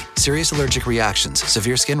TB. Serious allergic reactions,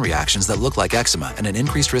 severe skin reactions that look like eczema, and an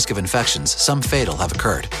increased risk of infections, some fatal, have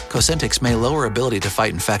occurred. Cosentyx may lower ability to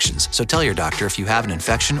fight infections, so tell your doctor if you have an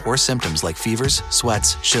infection or symptoms like fevers,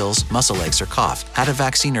 sweats, chills, muscle aches, or cough, had a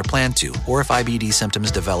vaccine or plan to, or if IBD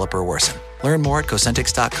symptoms develop or worsen. Learn more at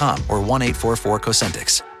Cosentyx.com or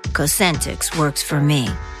 1-844-COSENTYX. Cosentyx works for me.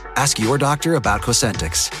 Ask your doctor about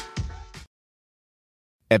Cosentyx.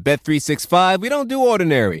 At Bet365, we don't do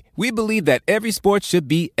ordinary. We believe that every sport should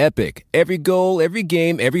be epic. Every goal, every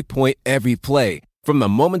game, every point, every play. From the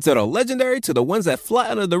moments that are legendary to the ones that fly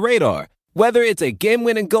under the radar. Whether it's a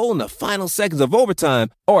game-winning goal in the final seconds of overtime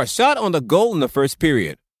or a shot on the goal in the first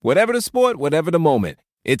period. Whatever the sport, whatever the moment.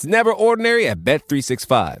 It's never ordinary at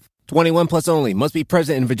Bet365. 21 plus only. Must be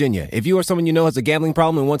present in Virginia. If you or someone you know has a gambling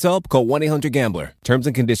problem and wants help, call 1-800-GAMBLER. Terms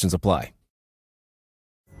and conditions apply.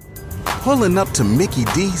 Pulling up to Mickey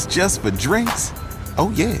D's just for drinks?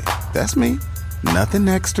 Oh yeah, that's me. Nothing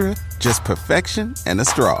extra, just perfection and a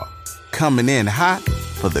straw. Coming in hot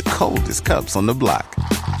for the coldest cups on the block.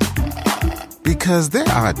 Because there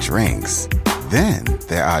are drinks. Then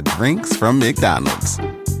there are drinks from McDonald's.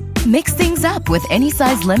 Mix things up with any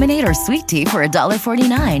size lemonade or sweet tea for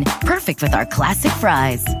 $1.49. Perfect with our classic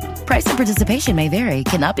fries. Price and participation may vary.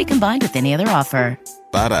 Cannot be combined with any other offer.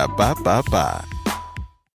 Ba-da-ba-ba-ba.